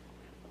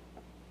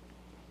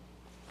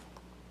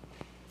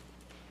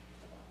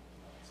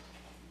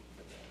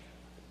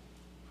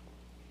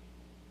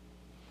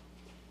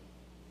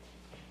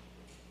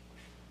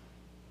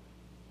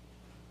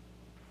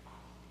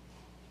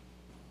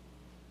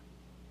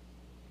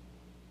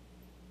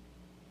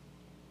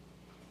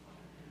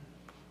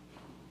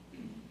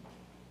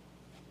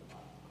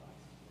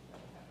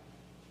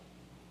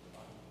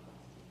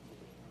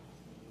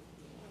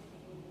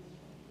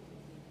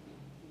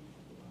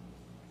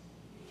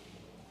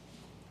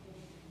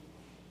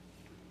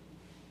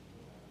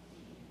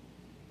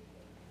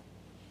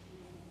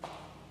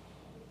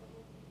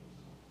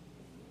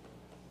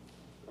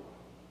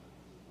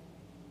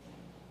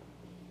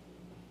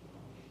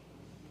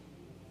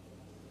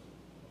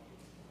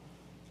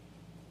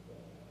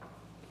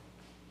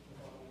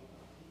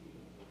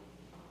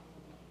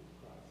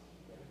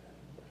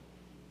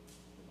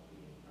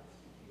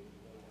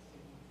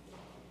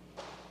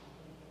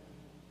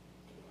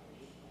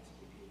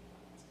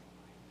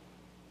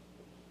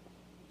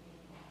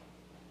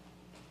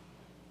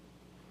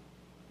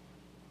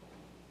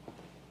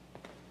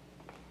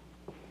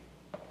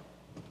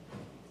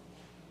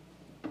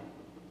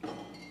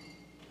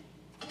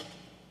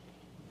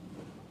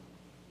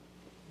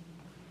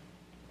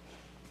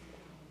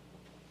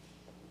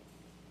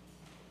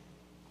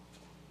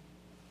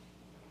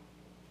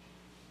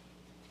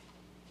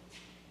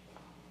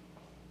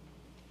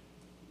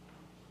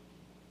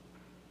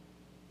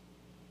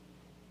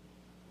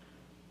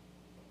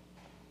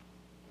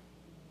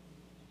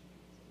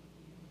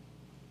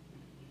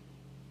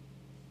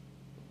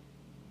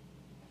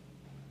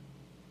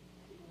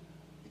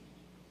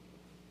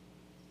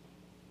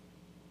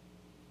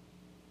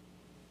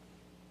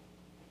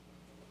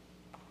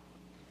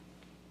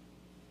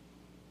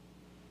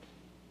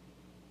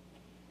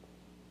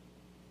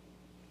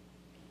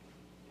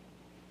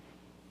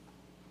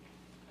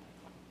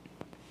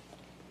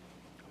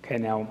 Okay,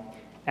 now,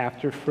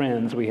 after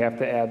friends, we have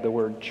to add the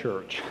word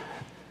church.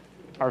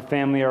 Our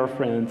family, our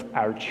friends,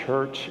 our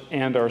church,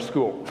 and our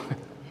school.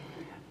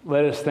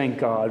 Let us thank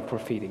God for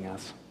feeding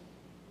us.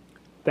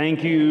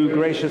 Thank you,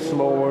 gracious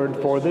Lord,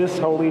 for this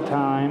holy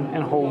time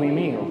and holy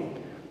meal.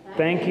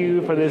 Thank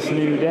you for this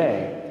new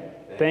day.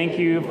 Thank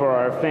you for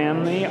our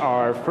family,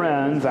 our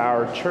friends,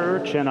 our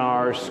church, and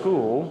our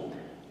school.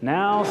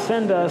 Now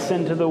send us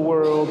into the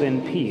world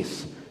in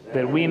peace,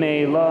 that we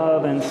may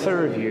love and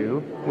serve you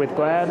with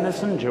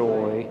gladness and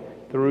joy,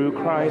 through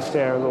Christ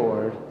our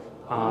Lord.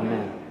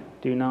 Amen.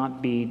 Do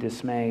not be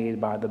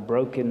dismayed by the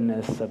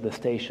brokenness of the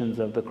stations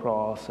of the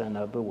cross and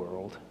of the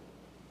world.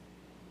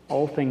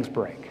 All things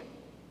break,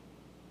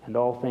 and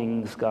all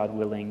things, God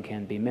willing,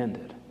 can be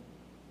mended.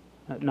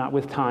 Not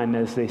with time,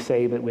 as they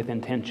say, but with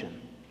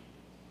intention.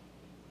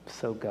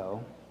 So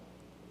go,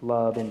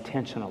 love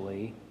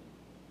intentionally,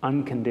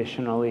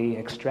 unconditionally,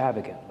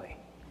 extravagantly.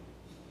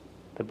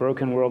 The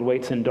broken world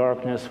waits in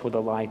darkness for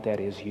the light that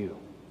is you.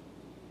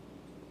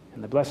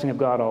 And the blessing of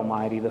God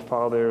Almighty, the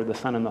Father, the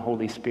Son, and the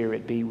Holy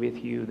Spirit be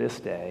with you this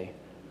day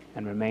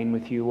and remain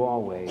with you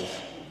always.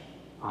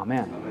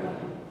 Amen. Amen.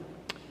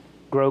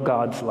 Grow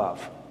God's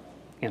love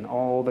in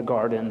all the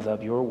gardens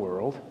of your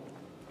world.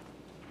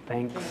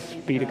 Thanks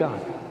be to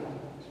God.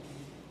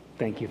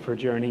 Thank you for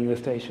journeying the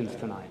stations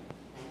tonight.